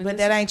problem. But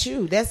that ain't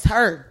you. That's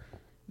her.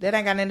 That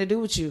ain't got nothing to do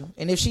with you.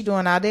 And if she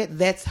doing all that,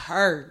 that's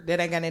her. That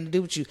ain't got nothing to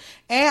do with you.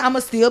 And I'm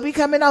going to still be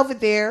coming over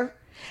there.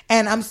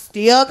 And I'm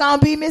still going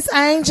to be Miss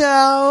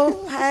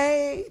Angel.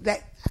 Hey.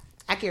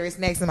 I carry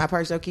snacks in my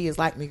purse. Your kids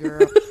like me,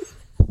 girl.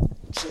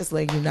 Just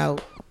letting you know.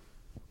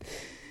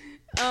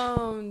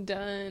 I'm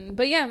done.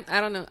 But yeah,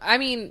 I don't know. I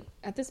mean,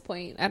 at this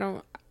point,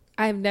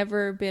 I've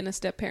never been a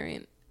step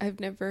parent. I've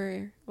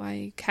never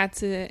like had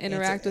to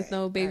interact with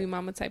no baby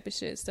mama type of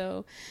shit.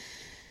 So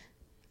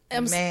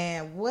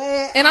man,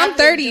 what? And I'm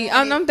 30.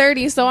 I'm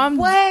 30, so I'm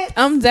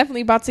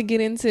definitely about to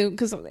get into,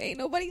 because ain't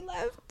nobody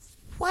left.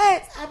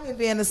 What? I've been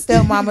being a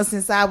stepmama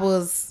since I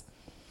was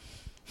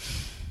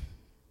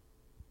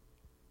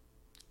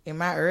in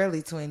my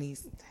early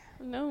 20s.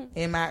 No.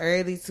 In my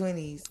early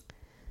 20s.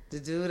 The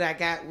dude I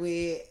got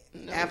with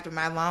after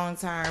my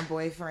long-term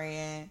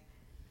boyfriend,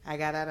 I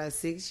got out of a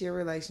 6-year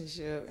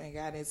relationship and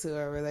got into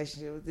a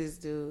relationship with this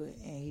dude,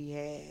 and he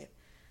had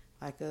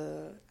like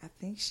I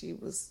think she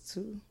was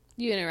 2.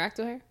 You interact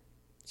with her?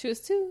 She was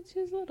 2. She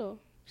was little.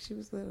 She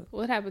was little.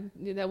 What happened?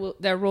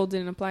 That rule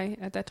didn't apply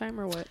at that time,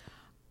 or what?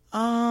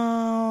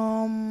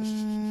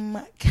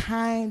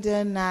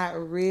 Kinda,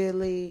 not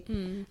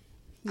really.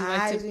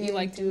 I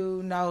didn't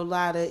do no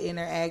lot of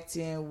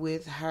interacting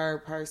with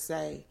her per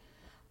se.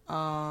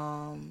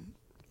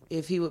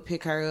 If he would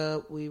pick her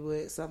up, we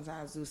would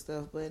sometimes do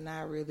stuff, but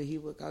not really. He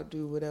would go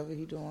do whatever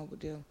he doing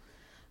with them.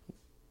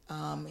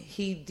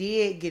 He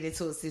did get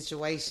into a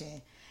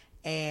situation,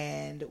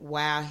 and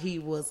while he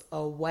was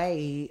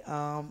away,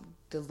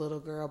 the little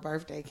girl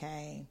birthday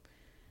came.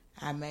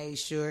 I made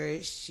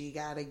sure she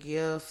got a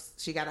gift.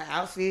 She got an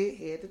outfit,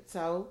 head to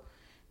toe,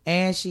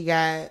 and she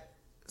got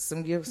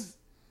some gifts.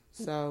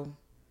 So,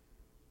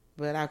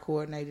 but I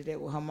coordinated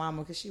that with her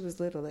mama because she was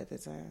little at the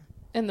time.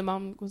 And the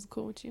mom was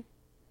cool with you?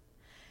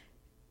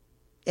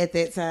 At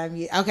that time,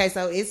 yeah. Okay,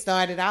 so it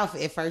started off,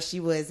 at first she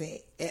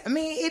wasn't. I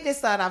mean, it didn't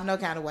start off no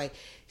kind of way.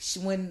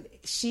 When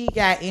she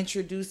got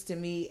introduced to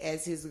me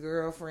as his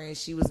girlfriend,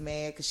 she was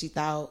mad because she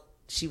thought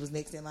she was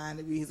next in line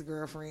to be his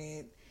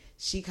girlfriend.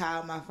 She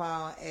called my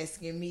phone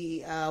asking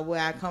me where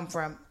I come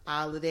from,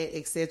 all of that,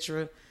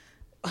 etc.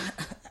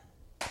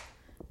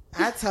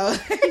 I told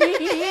her.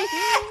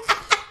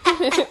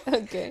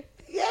 Okay.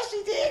 Yeah,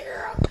 she did,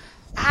 girl.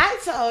 I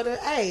told her,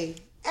 hey,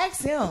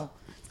 ask him.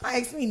 Don't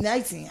ask me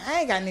nothing. I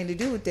ain't got nothing to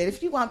do with that.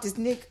 If you want this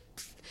nigga,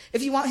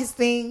 if you want his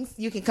things,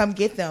 you can come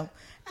get them.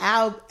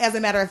 As a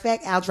matter of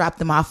fact, I'll drop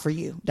them off for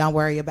you. Don't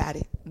worry about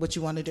it. What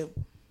you want to do.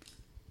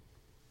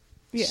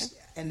 Yeah.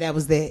 And that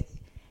was that.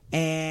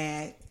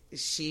 And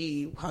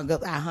she hung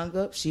up. I hung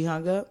up. She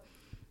hung up.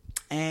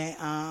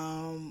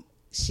 And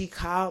she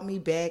called me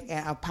back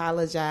and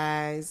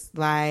apologized.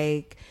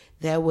 Like,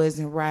 that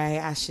wasn't right.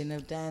 I shouldn't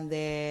have done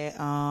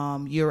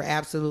that. You're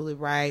absolutely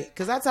right.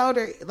 Because I told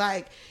her,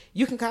 like,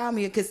 you can call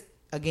me. Because,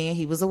 again,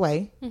 he was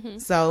away. Mm-hmm.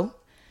 So,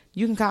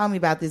 you can call me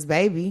about this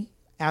baby.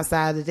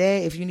 Outside of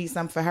that, if you need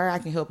something for her, I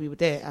can help you with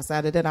that.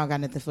 Outside of that, I don't got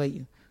nothing for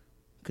you.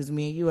 Because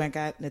me and you ain't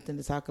got nothing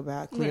to talk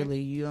about.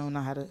 Clearly, you don't know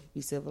how to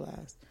be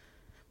civilized.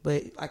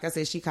 But like I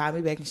said, she called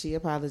me back and she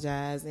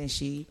apologized.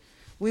 And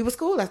we was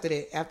cool after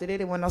that. After that,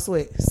 it wasn't no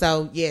sweat.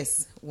 So,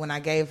 yes, when I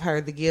gave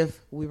her the gift,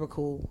 we were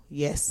cool.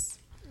 Yes.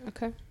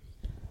 Okay.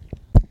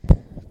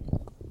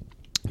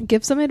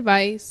 Give some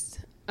advice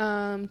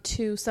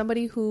to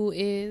somebody who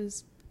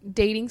is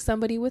dating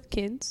somebody with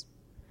kids.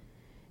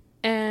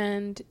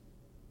 And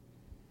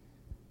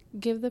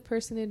give the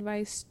person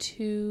advice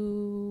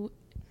to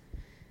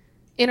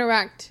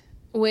interact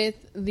with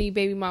the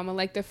baby mama,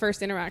 like the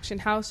first interaction.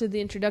 How should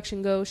the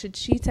introduction go? Should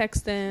she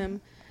text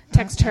them,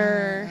 text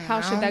her?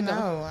 How should that go?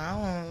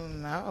 I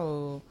don't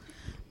know.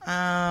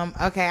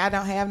 Okay, I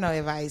don't have no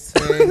advice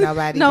for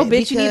nobody. No,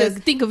 bitch, you need to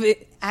think of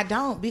it. I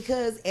don't,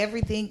 because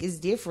everything is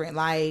different.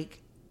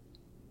 Like,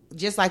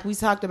 just like we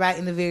talked about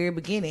in the very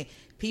beginning,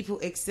 people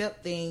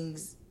accept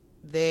things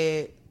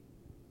that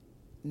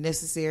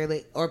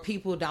necessarily, or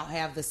people don't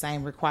have the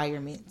same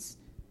requirements.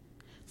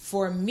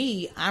 For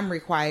me, I'm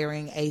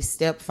requiring a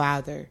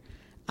stepfather.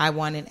 I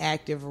want an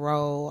active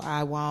role.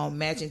 I want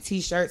matching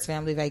t-shirts,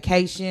 family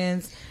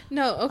vacations.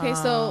 No, okay,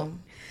 so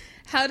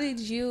how did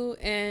you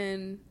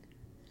and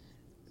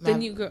the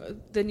new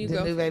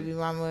baby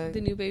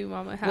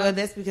mama have? Well,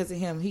 that's because of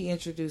him. He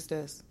introduced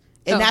us.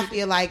 And I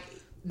feel like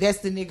that's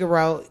the nigga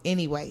role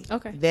anyway.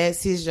 Okay.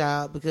 That's his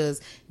job,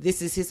 because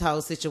this is his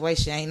whole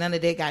situation. Ain't none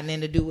of that got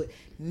nothing to do with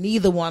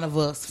neither one of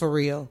us, for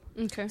real.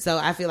 Okay. So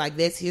I feel like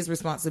that's his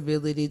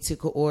responsibility to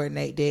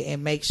coordinate that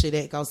and make sure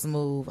that goes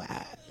smooth.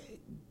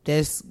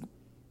 That's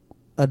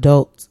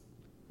adult.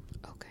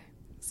 Okay.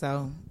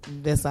 So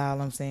that's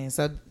all I'm saying.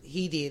 So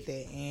he did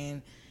that,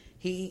 and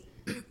he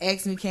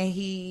asked me, can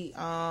he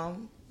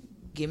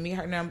give me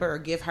her number or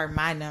give her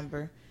my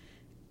number,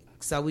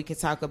 so we can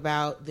talk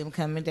about them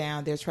coming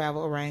down, their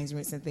travel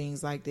arrangements and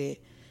things like that.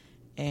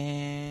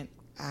 And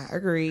I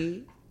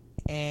agreed.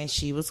 And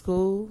she was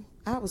cool.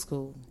 I was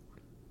cool.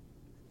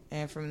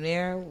 And from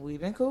there,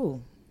 we've been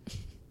cool.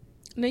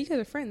 No, you guys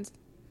are friends,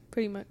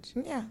 pretty much.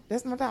 Yeah,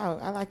 that's my dog.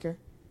 I like her.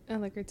 I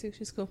like her too.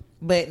 She's cool.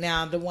 But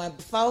now, the one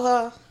before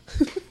her,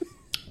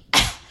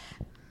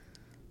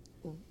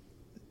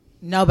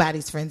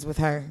 nobody's friends with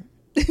her.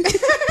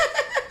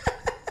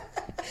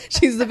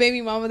 She's the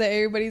baby mama that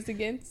everybody's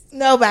against.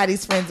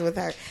 Nobody's friends with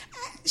her.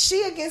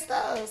 She against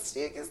us.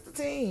 She against the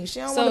team. She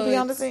don't want to be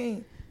on the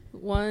team.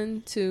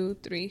 1, 2,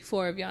 3,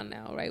 4 of y'all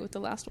now, right? With the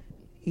last one.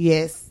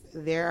 Yes,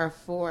 there are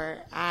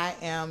 4. I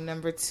am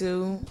number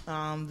 2.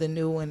 The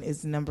new one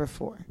is number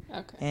 4.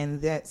 Okay.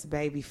 And that's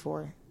baby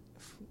 4.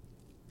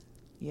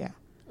 Yeah.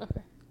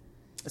 Okay.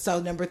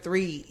 So number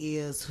 3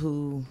 is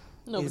who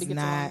nobody gets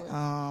not.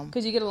 Along with.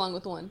 Because you get along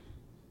with one.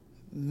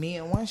 Me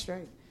and one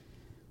straight.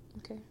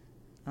 Okay.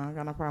 I don't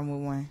got no problem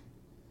with one.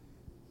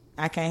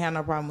 I can't have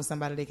no problem with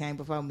somebody that came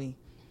before me.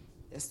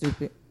 That's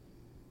stupid.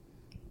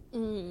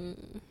 And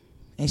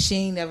she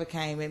ain't never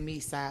came at me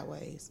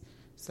sideways.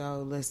 So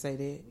let's say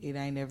that it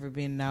ain't never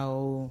been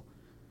nothing.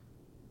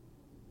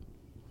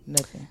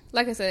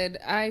 Like I said,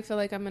 I feel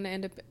like I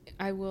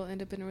will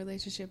end up in a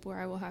relationship where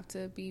I will have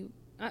to be,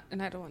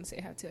 and I don't want to say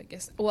I have to, I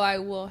guess. I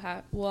will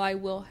have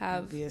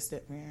be a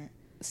step parent.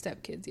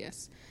 Stepkids,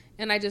 yes.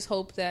 And I just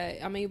hope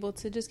that I'm able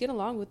to just get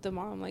along with the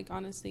mom, like,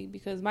 honestly,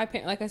 because my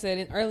parents, like I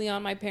said, early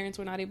on, my parents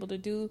were not able to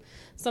do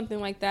something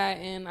like that.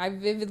 And I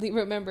vividly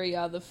remember,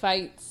 y'all, the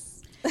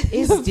fights.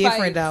 It's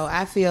different, though.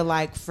 I feel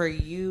like for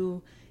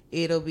you,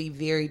 it'll be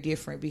very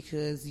different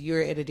because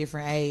you're at a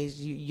different age.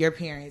 Your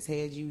parents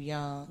had you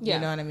young. Yeah.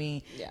 You know what I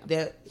mean?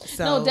 Yeah.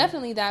 No,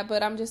 definitely that.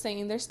 But I'm just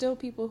saying there's still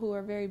people who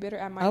are very bitter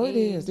at my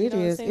age. It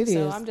is.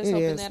 So I'm just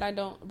hoping that I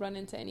don't run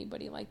into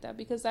anybody like that,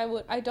 because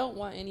I don't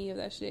want any of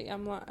that shit. I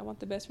want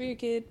the best for your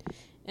kid.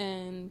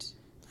 And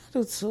I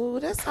do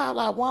too. That's all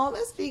I want.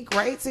 Let's be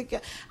great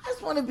together. I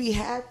just want to be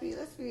happy.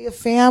 Let's be a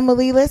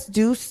family. Let's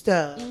do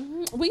stuff.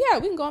 Mm-hmm. Well, yeah,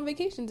 we can go on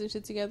vacations and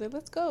shit together.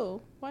 Let's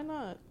go. Why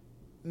not?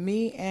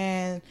 Me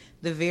and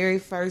the very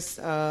first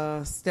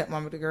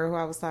stepmama, the girl who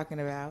I was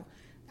talking about,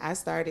 I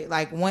started,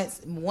 like,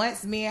 once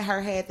me and her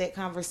had that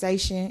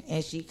conversation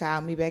and she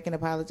called me back and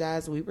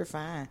apologized, we were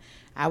fine.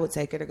 I would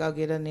take her to go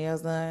get her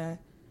nails done,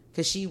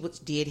 because she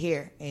did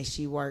hair and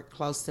she worked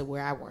close to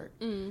where I work.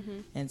 Mm-hmm.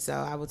 And so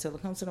I would tell her,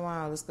 come to the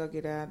mall, let's go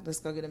get a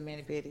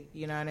mani-pedi.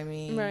 You know what I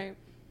mean? Right.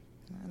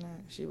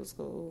 She was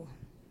cool.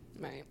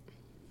 Right.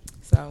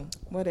 So,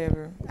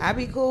 whatever. I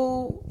be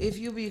cool if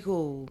you be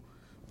cool.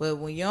 But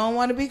when you don't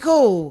want to be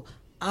cool,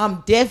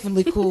 I'm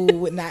definitely cool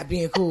with not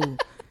being cool.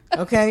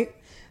 Okay?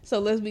 So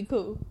let's be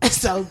cool.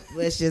 So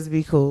let's just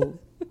be cool.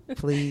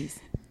 Please.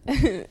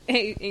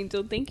 Hey,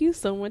 Angel, thank you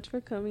so much for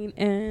coming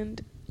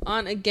and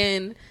on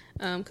again.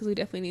 because we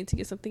definitely need to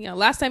get something out.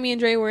 Last time me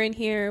and Dre were in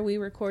here, we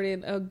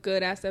recorded a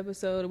good ass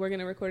episode. We're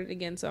gonna record it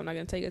again, so I'm not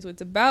gonna tell you guys what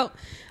it's about.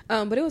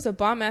 But it was a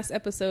bomb ass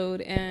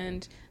episode,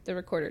 and the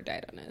recorder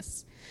died on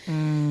us.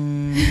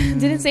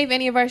 Didn't save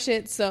any of our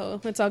shit,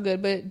 so it's all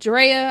good. But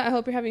Drea, I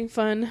hope you're having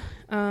fun.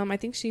 I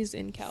think she's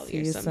in Cali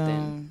or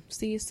something.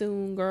 See you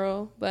soon,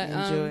 girl. But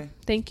enjoy.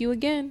 Thank you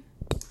again.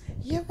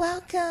 You're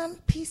welcome.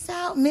 Peace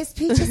out. Miss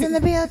Peaches in the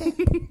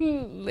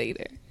building.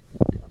 Later.